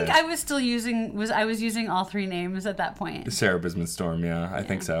showbiz. I think I was still using all 3 names at that point. Sarah Bismuth Storm, I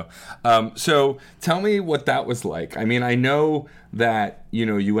think so. So tell me what that was like. I mean, I know that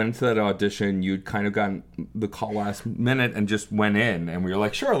you went into that audition, you'd kind of gotten the call last minute and just went in, and we were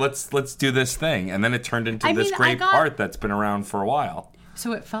like, sure, let's do this thing, and then it turned into this great part that's been around for a while.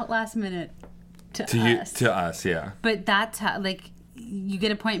 So it felt last minute to us. To us, yeah. But that's how, like, you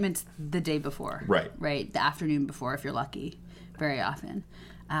get appointments the day before. Right. Right, the afternoon before, if you're lucky, very often.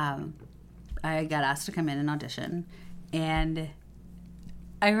 I got asked to come in and audition, and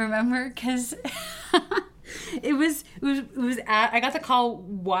I remember because I got the call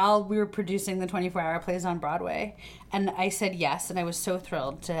while we were producing the 24-hour plays on Broadway, and I said yes, and I was so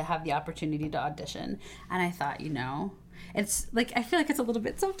thrilled to have the opportunity to audition, and I thought, it's like, I feel like it's a little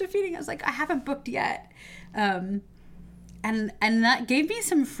bit self-defeating. I was like, I haven't booked yet. And that gave me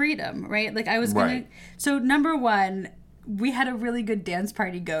some freedom, right? Like, I was going to... So, number one, we had a really good dance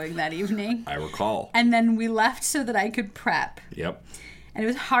party going that evening. I recall. And then we left so that I could prep. Yep. And it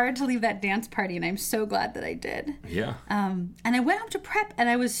was hard to leave that dance party, and I'm so glad that I did. Yeah. And I went up to prep, and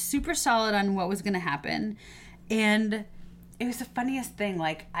I was super solid on what was going to happen. And it was the funniest thing.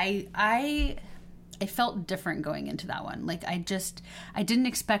 Like, I felt different going into that one. Like, I didn't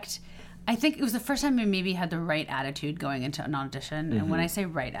expect... I think it was the first time I maybe had the right attitude going into an audition. Mm-hmm. And when I say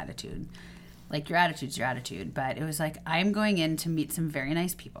right attitude, like, your attitude's your attitude. But it was like, I'm going in to meet some very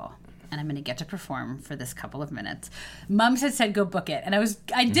nice people. and I'm going to get to perform for this couple of minutes. Mom had said, go book it. And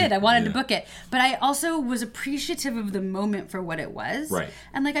I did. I wanted to book it. But I also was appreciative of the moment for what it was. Right.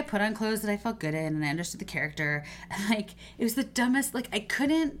 And, like, I put on clothes that I felt good in, and I understood the character. And, like, it was the dumbest, like, I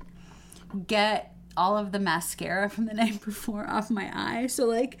couldn't get all of the mascara from the night before off my eye. So,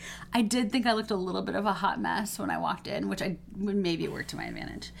 like, I did think I looked a little bit of a hot mess when I walked in, which maybe worked to my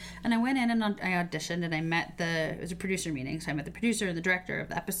advantage. And I went in and I auditioned, and I met it was a producer meeting. So I met the producer and the director of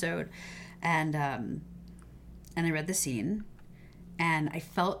the episode, and I read the scene, and I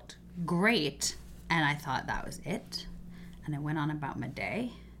felt great, and I thought that was it. And I went on about my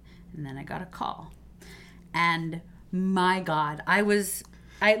day, and then I got a call. And my God,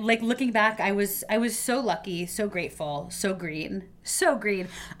 looking back, I was so lucky, so grateful, so green.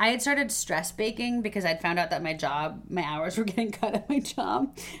 I had started stress baking because I'd found out that my hours were getting cut at my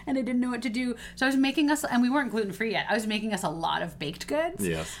job, and I didn't know what to do. So I was making us, and we weren't gluten-free yet, I was making us a lot of baked goods.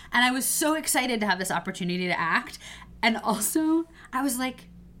 Yes. And I was so excited to have this opportunity to act. And also, I was like,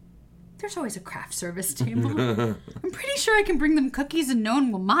 there's always a craft service table. I'm pretty sure I can bring them cookies and no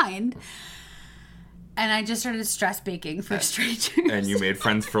one will mind. And I just started stress baking for strangers. And you made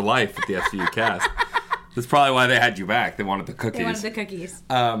friends for life with the SVU cast. That's probably why they had you back. They wanted the cookies. They wanted the cookies.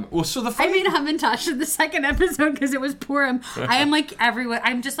 Well, so the I made Hamantash in the second episode because it was Purim. I am like everyone.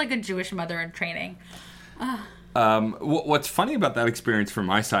 I'm just like a Jewish mother in training. What's funny about that experience from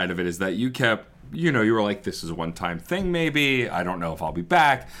my side of it is that you kept, you were like, this is a one-time thing maybe. I don't know if I'll be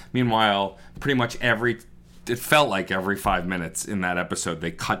back. Meanwhile, pretty much it felt like every 5 minutes in that episode they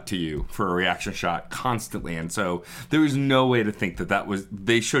cut to you for a reaction shot constantly, and so there was no way to think that was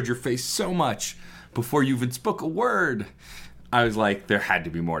they showed your face so much before you even spoke a word. I was like, there had to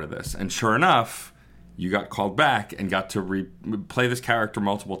be more to this, and sure enough, you got called back and got to play this character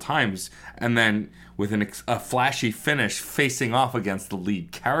multiple times, and then with a flashy finish facing off against the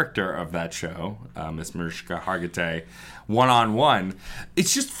lead character of that show, Miss Mariska Hargitay, one-on-one.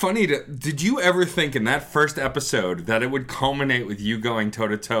 It's just funny did you ever think in that first episode that it would culminate with you going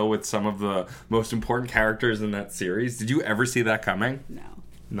toe-to-toe with some of the most important characters in that series? Did you ever see that coming? No.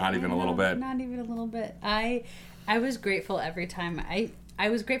 Not even a little bit? Not even a little bit. I was grateful every time. I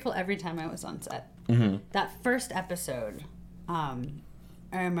was grateful every time I was on set. Mm-hmm. That first episode, I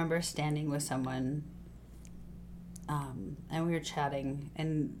remember standing with someone, and we were chatting,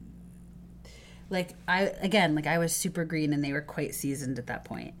 and I was super green and they were quite seasoned at that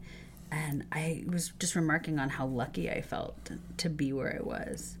point. And I was just remarking on how lucky I felt to be where I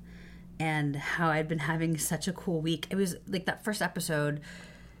was and how I'd been having such a cool week. It was like that first episode,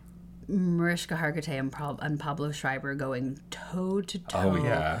 Mariska Hargitay and Pablo Schreiber going toe to toe. Oh,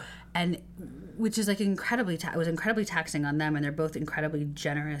 yeah. And which is like incredibly, it was incredibly taxing on them. And they're both incredibly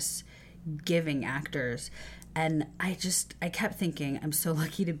generous, giving actors. And I kept thinking, I'm so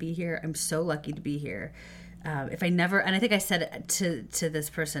lucky to be here. I'm so lucky to be here. If I never, and I think I said it to this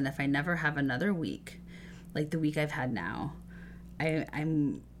person, if I never have another week, like the week I've had now,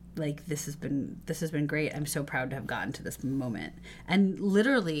 I'm like, this has been great. I'm so proud to have gotten to this moment. And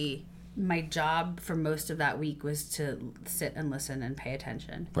literally, my job for most of that week was to sit and listen and pay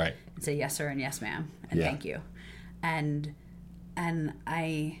attention. Right. And say yes, sir, and yes, ma'am, and thank you. And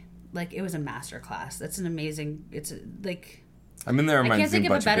I. Like, it was a master class. That's an amazing, I'm in there. I can't think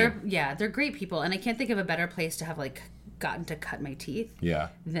of a better, they're great people. And I can't think of a better place to have, gotten to cut my teeth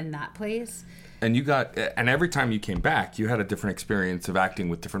than that place. And and every time you came back, you had a different experience of acting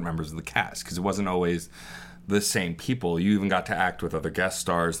with different members of the cast, because it wasn't always the same people. You even got to act with other guest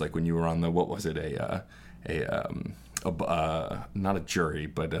stars, like when you were on the, what was it, not a jury,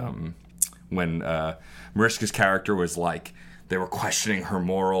 but when Mariska's character was like, they were questioning her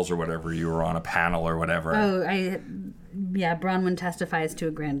morals or whatever. You were on a panel or whatever. Oh, Bronwyn testifies to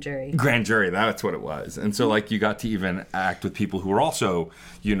a grand jury. Grand jury, that's what it was. And so, you got to even act with people who were also,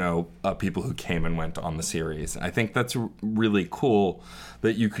 people who came and went on the series. I think that's really cool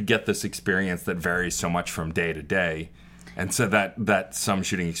that you could get this experience that varies so much from day to day. And so that some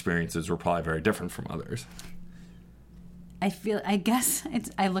shooting experiences were probably very different from others. I guess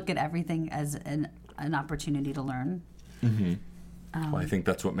I look at everything as an opportunity to learn. Mm-hmm. Well, I think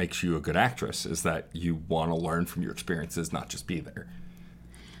that's what makes you a good actress, is that you want to learn from your experiences, not just be there.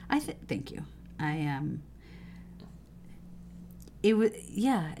 Thank you. It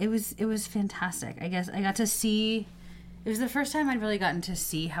was fantastic. I guess I got to see. It was the first time I'd really gotten to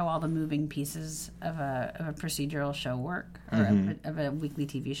see how all the moving pieces of a procedural show work, or of a weekly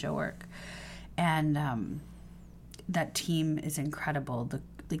TV show work, and that team is incredible.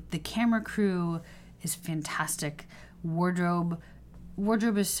 The camera crew is fantastic. Wardrobe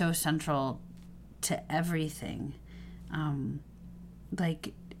is so central to everything.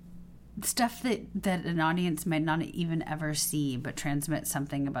 stuff that an audience might not even ever see, but transmit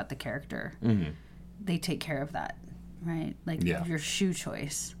something about the character. Mm-hmm. They take care of that, right? Like your shoe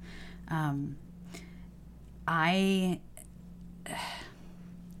choice.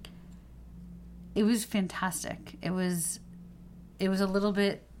 It was fantastic. It was a little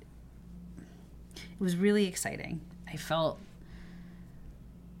bit. It was really exciting. I felt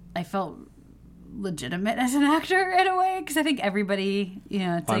legitimate as an actor in a way, because I think everybody,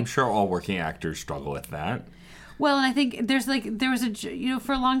 I'm sure all working actors struggle with that. Well, and I think there was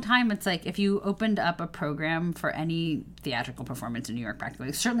for a long time, it's like if you opened up a program for any theatrical performance in New York,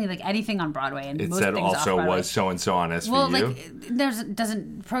 practically, certainly like anything on Broadway, and it most said things also was so and so on SVU. Well, like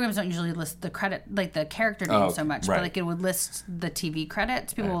programs don't usually list the credit, like the character name so much, right. but like it would list the TV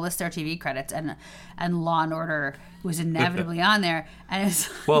credits. People will list their TV credits, and Law and Order was inevitably on there, and it's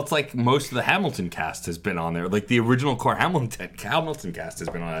like most of the Hamilton cast has been on there. Like the original core Hamilton cast has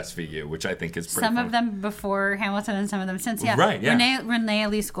been on SVU, which I think is pretty some fun. of them before Hamilton and some of them since. Yeah, right. Yeah. Renee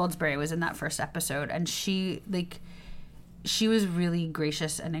Elise Goldsberry was in that first episode, and she was really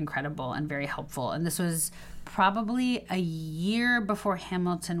gracious and incredible and very helpful. And this was probably a year before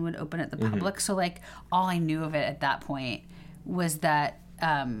Hamilton would open at the public. So like all I knew of it at that point was that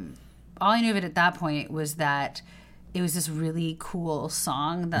it was this really cool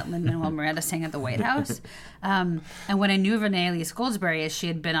song that Lin-Manuel Miranda sang at the White House. And when I knew of Renee Elise Goldsberry, is she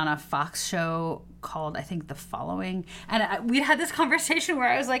had been on a Fox show called, I think, The Following. And we had this conversation where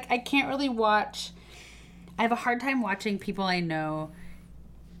I was like, I can't really watch. I have a hard time watching people I know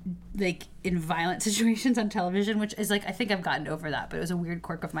like in violent situations on television, which is like, I think I've gotten over that, but it was a weird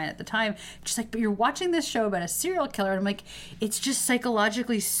quirk of mine at the time. Just like, but you're watching this show about a serial killer, and I'm like, it's just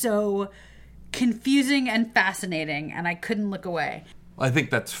psychologically so confusing and fascinating, and I couldn't look away. I think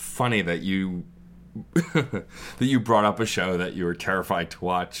that's funny that you that you brought up a show that you were terrified to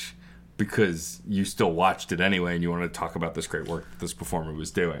watch, because you still watched it anyway, and you want to talk about this great work that this performer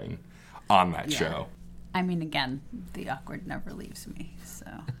was doing on that show. I mean, again, the awkward never leaves me, so.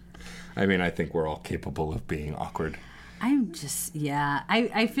 I mean, I think we're all capable of being awkward. I'm just,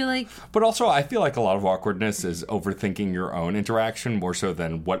 I feel like... But also, I feel like a lot of awkwardness is overthinking your own interaction more so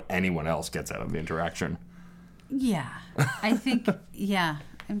than what anyone else gets out of the interaction. Yeah. I think,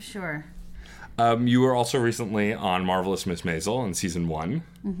 I'm sure. You were also recently on Marvelous Miss Maisel in season 1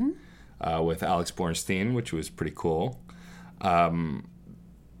 with Alex Bornstein, which was pretty cool.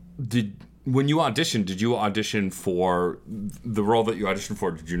 When you auditioned, did you audition for the role that you auditioned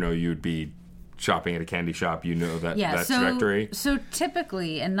for? Did you know you'd be shopping at a candy shop? You know that trajectory? So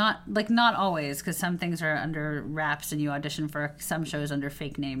typically, and not always, because some things are under wraps and you audition for some shows under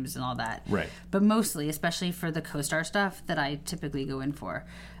fake names and all that. Right. But mostly, especially for the co-star stuff that I typically go in for,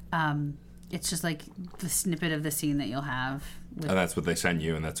 it's just like the snippet of the scene that you'll have. And that's what they send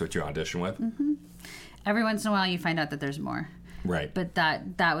you, and that's what you audition with? Mm-hmm. Every once in a while you find out that there's more. Right. But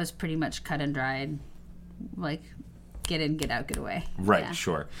that was pretty much cut and dried. Like, get in, get out, get away. Right, yeah.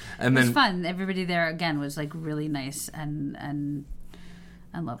 Sure. And it then was fun. Everybody there, again, was like really nice and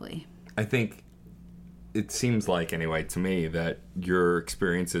lovely. I think it seems like, anyway, to me, that your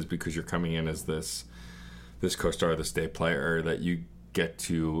experiences, because you're coming in as this co-star, this day player, that you get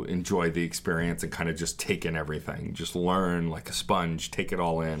to enjoy the experience and kind of just take in everything. Just learn like a sponge, take it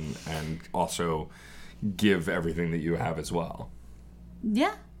all in, and also give everything that you have as well.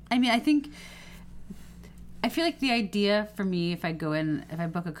 Yeah. I mean, I feel like the idea for me, if I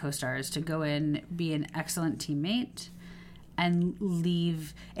book a co-star, is to go in, be an excellent teammate, and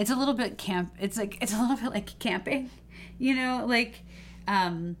leave. It's a little bit it's a little bit like camping, like,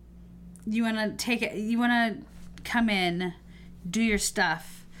 you want to come in, do your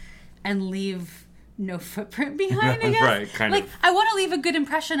stuff, and leave no footprint behind, I guess. Right, kind of. I want to leave a good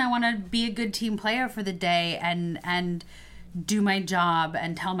impression. I want to be a good team player for the day and do my job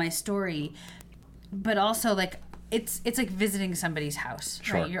and tell my story. But also, like, it's like visiting somebody's house,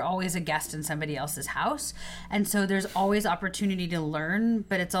 sure. Right? You're always a guest in somebody else's house. And so there's always opportunity to learn,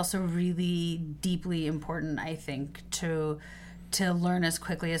 but it's also really deeply important, I think, to learn as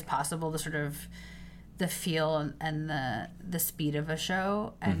quickly as possible the sort of the feel and the speed of a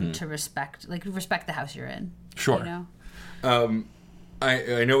show, and to respect the house you're in. Sure.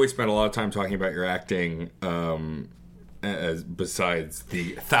 I know we spent a lot of time talking about your acting, besides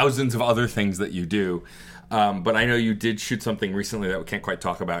the thousands of other things that you do. But I know you did shoot something recently that we can't quite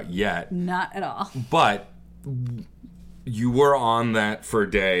talk about yet. Not at all. But you were on that for a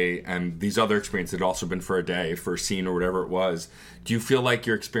day, and these other experiences had also been for a day, for a scene or whatever it was. Do you feel like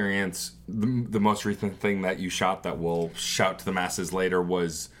your experience, the most recent thing that you shot that we'll shout to the masses later,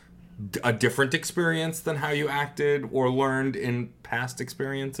 was a different experience than how you acted or learned in past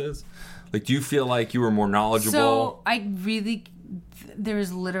experiences? Like, do you feel like you were more knowledgeable? So there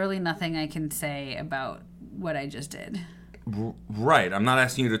is literally nothing I can say about what I just did. Right. I'm not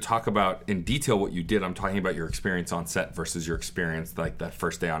asking you to talk about in detail what you did. I'm talking about your experience on set versus your experience like that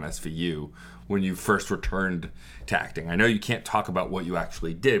first day on SVU when you first returned to acting. I know you can't talk about what you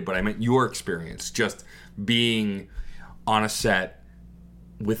actually did, but I meant your experience just being on a set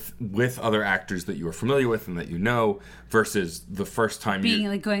with other actors that you were familiar with and that you know versus the first time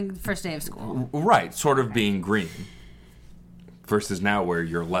going first day of school. Right. Sort of being green versus now where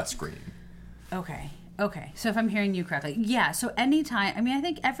you're less green. Okay, so if I'm hearing you correctly, yeah, so anytime, I mean, I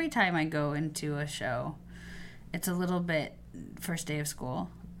think every time I go into a show, it's a little bit first day of school.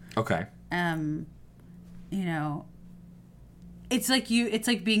 Okay. You know, it's like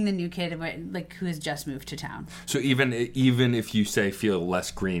being the new kid, like, who has just moved to town. So even if you say feel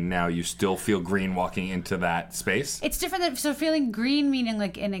less green now, you still feel green walking into that space? It's different, so feeling green meaning,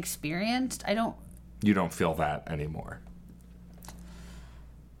 like, inexperienced, You don't feel that anymore?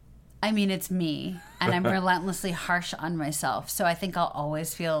 I mean, it's me, and I'm relentlessly harsh on myself, so I think I'll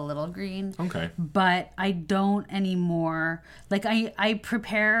always feel a little green. Okay. But I don't anymore. Like, I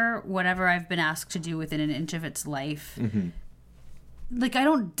prepare whatever I've been asked to do within an inch of its life. Mm-hmm. Like, I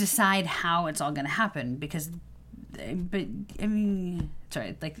don't decide how it's all going to happen, but, I mean,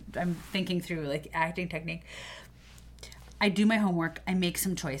 sorry, like, I'm thinking through, like, acting technique. I do my homework, I make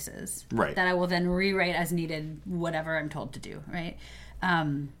some choices. Right. That I will then rewrite as needed, whatever I'm told to do, right?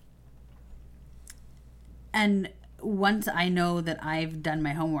 And once I know that I've done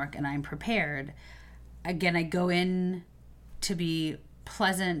my homework and I'm prepared, again, I go in to be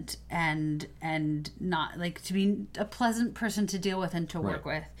pleasant and not, like, to be a pleasant person to deal with and to work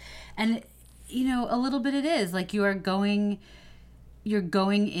with. And, you know, a little bit it is like you're going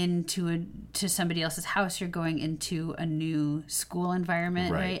into to somebody else's house. You're going into a new school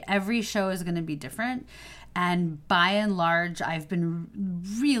environment, right? Every show is going to be different. And by and large, I've been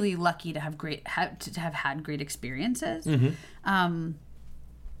really lucky to have had great experiences. Mm-hmm.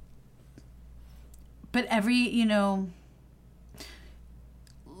 But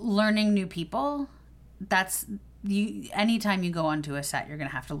learning new people, that's anytime you go onto a set, you're going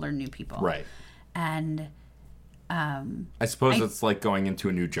to have to learn new people. Right. And I suppose it's like going into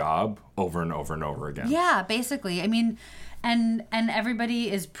a new job over and over and over again. Yeah, basically. I mean, and everybody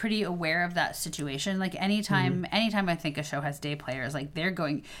is pretty aware of that situation. Like, anytime I think a show has day players, like,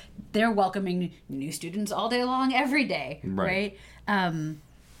 they're welcoming new students all day long, every day, right?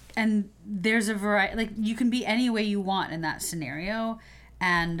 And there's a variety, like, you can be any way you want in that scenario.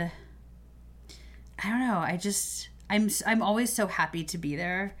 And I don't know, I'm always so happy to be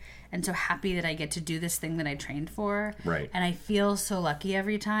there. And so happy that I get to do this thing that I trained for. Right. And I feel so lucky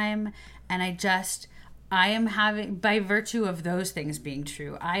every time. And I am having, by virtue of those things being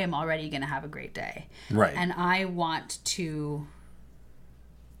true, I am already going to have a great day. Right. And I want to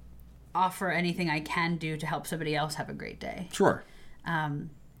offer anything I can do to help somebody else have a great day. Sure. And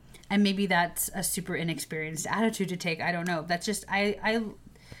maybe that's a super inexperienced attitude to take. I don't know. That's just, I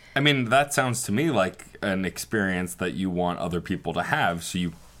mean, that sounds to me like an experience that you want other people to have, so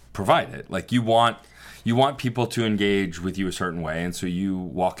you provide it. Like, you want people to engage with you a certain way, and so you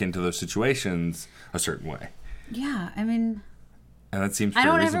walk into those situations a certain way. Yeah, I mean, and that seems. I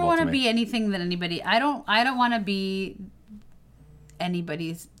don't ever want to be anything that anybody. I don't want to be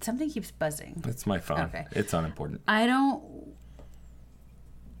anybody's. Something keeps buzzing. It's my phone. Okay, it's unimportant. I don't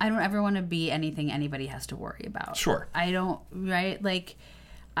ever want to be anything anybody has to worry about. Sure. I don't. Right. Like,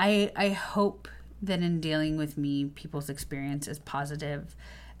 I hope that in dealing with me, people's experience is positive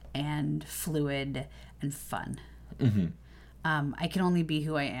and fluid and fun. Mm-hmm. I can only be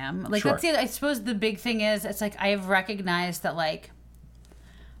who I am. Like, sure. That's it. I suppose the big thing is, it's like, I've recognized that, like,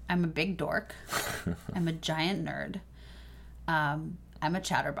 I'm a big dork. I'm a giant nerd. I'm a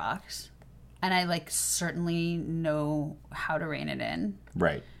chatterbox. And I, like, certainly know how to rein it in.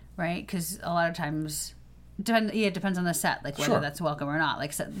 Right. Right? Because a lot of times, it depends on the set, like, whether that's welcome or not.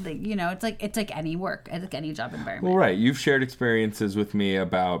 Like, so, you know, it's like any work, it's like any job environment. Well, right. You've shared experiences with me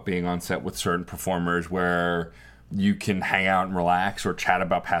about being on set with certain performers where you can hang out and relax or chat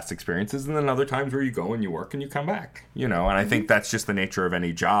about past experiences, and then other times where you go and you work and you come back, you know. And I think that's just the nature of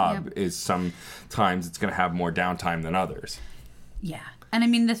any job. Is sometimes it's going to have more downtime than others. Yeah. And I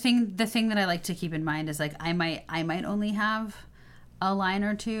mean, the thing that I like to keep in mind is, like, I might only have a line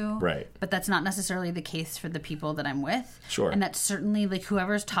or two, right? But that's not necessarily the case for the people that I'm with. Sure. And that's certainly, like,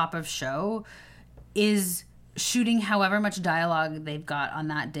 whoever's top of show is shooting however much dialogue they've got on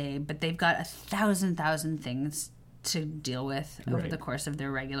that day, but they've got 1,000 things to deal with over Right. the course of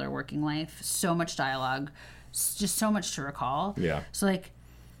their regular working life. So much dialogue, just so much to recall. Yeah. So like,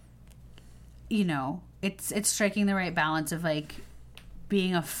 you know, it's striking the right balance of like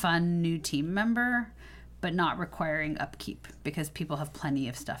being a fun new team member, but not requiring upkeep because people have plenty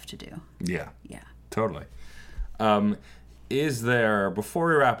of stuff to do. Yeah. Yeah. Totally. Is there, before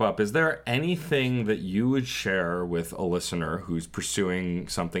we wrap up, is there anything that you would share with a listener who's pursuing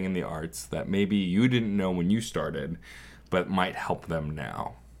something in the arts that maybe you didn't know when you started, but might help them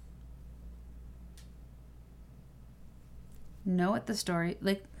now? Know what the story,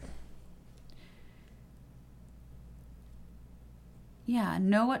 like, yeah,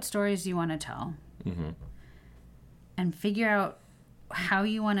 know what stories you want to tell. Mm-hmm. And figure out how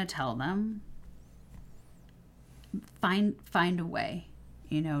you want to tell them. Find a way.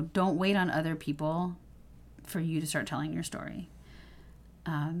 You know, don't wait on other people for you to start telling your story.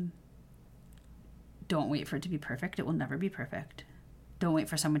 Don't wait for it to be perfect. It will never be perfect. Don't wait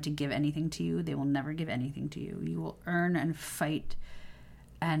for someone to give anything to you. They will never give anything to you. You will earn and fight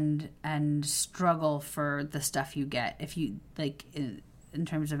and struggle for the stuff you get. If you, like, in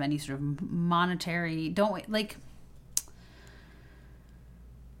terms of any sort of monetary, don't wait, like,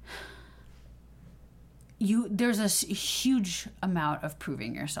 there's a huge amount of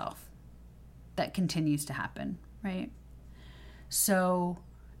proving yourself that continues to happen, right? So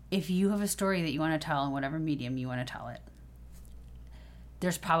if you have a story that you want to tell in whatever medium you want to tell it,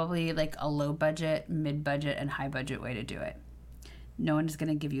 there's probably like a low budget, mid budget, and high budget way to do it. No one is going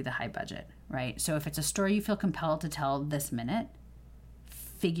to give you the high budget, right? So if it's a story you feel compelled to tell this minute,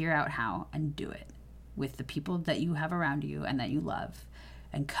 figure out how and do it with the people that you have around you and that you love,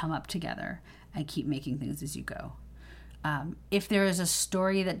 and come up together and keep making things as you go. If there is a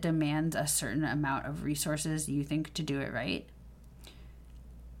story that demands a certain amount of resources you think to do it right,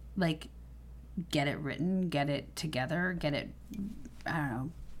 like, get it written, get it together, get it, I don't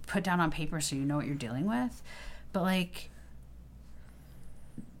know, put down on paper so you know what you're dealing with. But, like,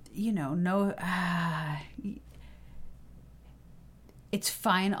 you know, it's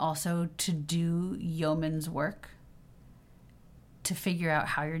fine also to do yeoman's work, to figure out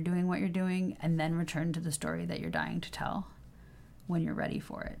how you're doing what you're doing, and then return to the story that you're dying to tell when you're ready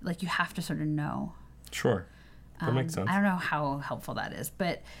for it. Like, you have to sort of know. Sure. That makes sense. I don't know how helpful that is,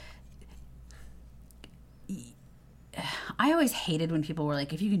 but I always hated when people were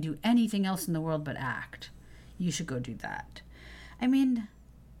like, if you can do anything else in the world but act, you should go do that. I mean,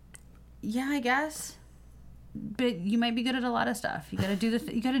 yeah, I guess, but you might be good at a lot of stuff. You gotta do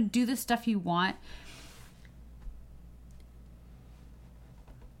you gotta do the stuff you want.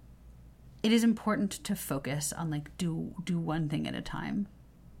 It is important to focus on, like, do one thing at a time.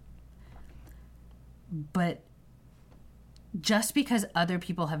 But just because other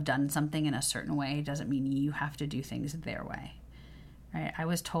people have done something in a certain way doesn't mean you have to do things their way. Right? I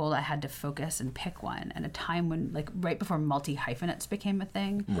was told I had to focus and pick one at a time when, like, right before multi-hyphenates became a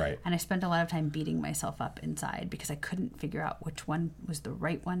thing. Right. And I spent a lot of time beating myself up inside because I couldn't figure out which one was the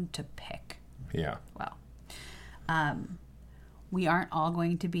right one to pick. Yeah. Well, we aren't all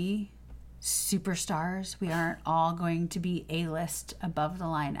going to be superstars. We aren't all going to be A-list,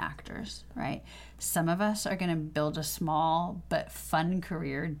 above-the-line actors, right? Some of us are going to build a small but fun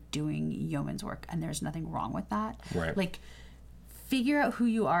career doing yeoman's work, and there's nothing wrong with that. Right. Like, figure out who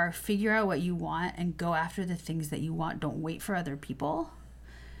you are, figure out what you want, and go after the things that you want. Don't wait for other people.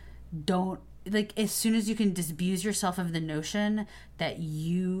 Don't, like, as soon as you can disabuse yourself of the notion that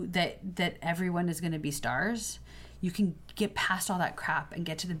that everyone is going to be stars, you can get past all that crap and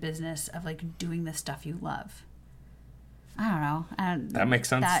get to the business of, like, doing the stuff you love. I don't know. That makes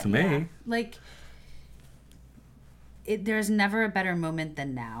sense to me. Yeah. Like, there's never a better moment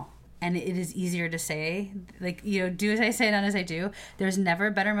than now. And it is easier to say, like, you know, do as I say, not as I do. There's never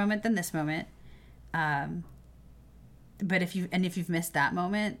a better moment than this moment. But if you've missed that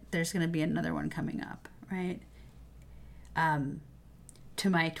moment, there's going to be another one coming up, right? To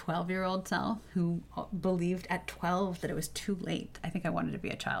my 12-year-old self, who believed at 12 that it was too late. I think I wanted to be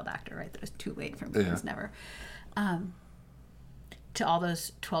a child actor, right? That it was too late for me. Yeah. It was never. To all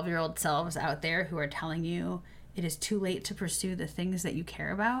those 12-year-old selves out there who are telling you it is too late to pursue the things that you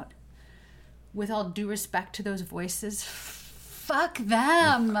care about, with all due respect to those voices, fuck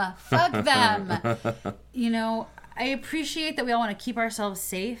them. Fuck them. You know, I appreciate that we all want to keep ourselves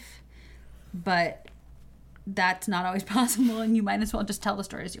safe, but that's not always possible, and you might as well just tell the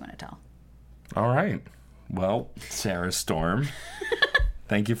stories you want to tell. All right. Well, Sarah Storm,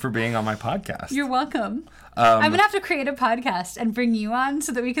 thank you for being on my podcast. You're welcome. I'm going to have to create a podcast and bring you on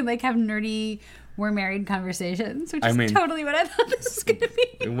so that we can, like, have nerdy We're Married Conversations, which I is mean- totally what I thought this was going to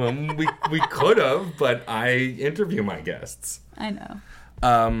be. Well, we could have, but I interview my guests. I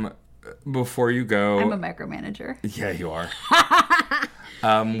know. Before you go... I'm a micromanager. Yeah, you are.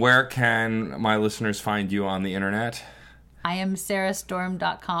 Where can my listeners find you on the internet? I am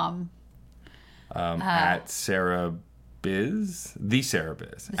sarahstorm.com. At Sarah Biz? The Sarah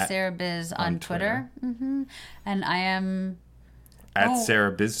Biz. The Sarah Biz on Twitter. Mm-hmm. And I am... At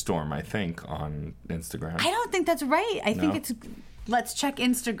Sarah Bizstorm, I think, on Instagram. I don't think that's right. I think No? it's... Let's check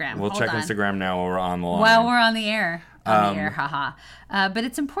Instagram. We'll Hold check on. Instagram now while we're on the line. While we're on the air. Haha. But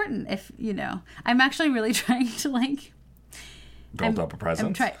it's important if, I'm actually really trying to, like... Build up a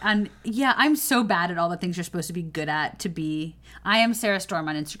presence. I'm so bad at all the things you're supposed to be good at to be... I am Sarah Storm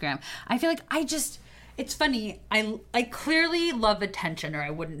on Instagram. I feel like it's funny. I clearly love attention, or I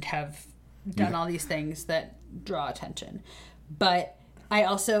wouldn't have done all these things that draw attention. But I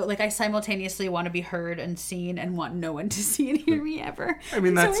also, I simultaneously want to be heard and seen and want no one to see and hear me ever. I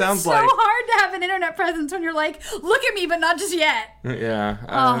mean, that sounds it's like... so hard to have an internet presence when you're like, look at me, but not just yet.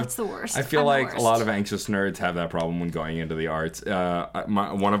 Yeah. It's the worst. I feel I'm the like worst. a lot of anxious nerds have that problem when going into the arts.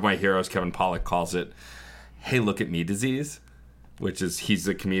 One of my heroes, Kevin Pollak, calls it, "Hey, look at me disease," which is he's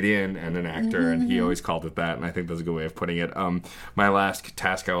a comedian and an actor, and he always called it that, and I think that's a good way of putting it. My last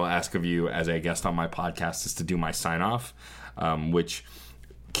task I will ask of you as a guest on my podcast is to do my sign-off, which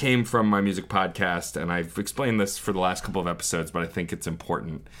came from my music podcast, and I've explained this for the last couple of episodes, but I think it's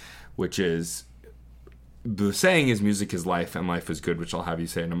important, which is... The saying is music is life and life is good, which I'll have you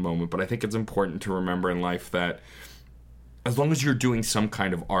say in a moment. But I think it's important to remember in life that as long as you're doing some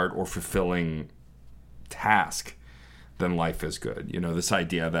kind of art or fulfilling task, then life is good. This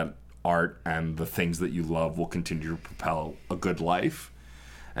idea that art and the things that you love will continue to propel a good life.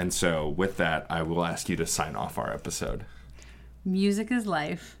 And so with that, I will ask you to sign off our episode. Music is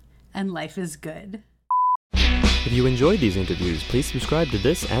life, and life is good. If you enjoyed these interviews, please subscribe to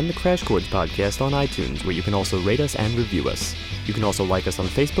this and the Crash Chords podcast on iTunes, where you can also rate us and review us. You can also like us on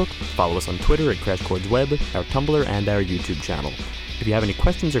Facebook, follow us on Twitter at Crash Chords Web, our Tumblr, and our YouTube channel. If you have any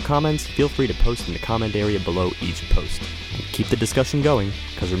questions or comments, feel free to post in the comment area below each post. And keep the discussion going,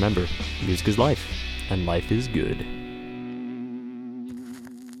 because remember, music is life, and life is good.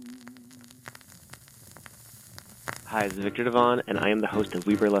 Hi, this is Victor Devon, and I am the host of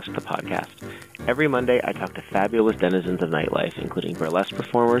We Burlesque, the podcast. Every Monday, I talk to fabulous denizens of nightlife, including burlesque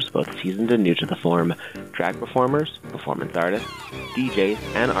performers, both seasoned and new to the form, drag performers, performance artists, DJs,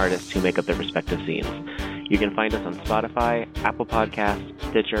 and artists who make up their respective scenes. You can find us on Spotify, Apple Podcasts,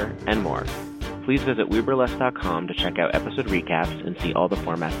 Stitcher, and more. Please visit WeBurlesque.com to check out episode recaps and see all the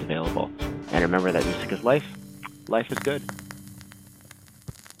formats available. And remember that music is life. Life is good.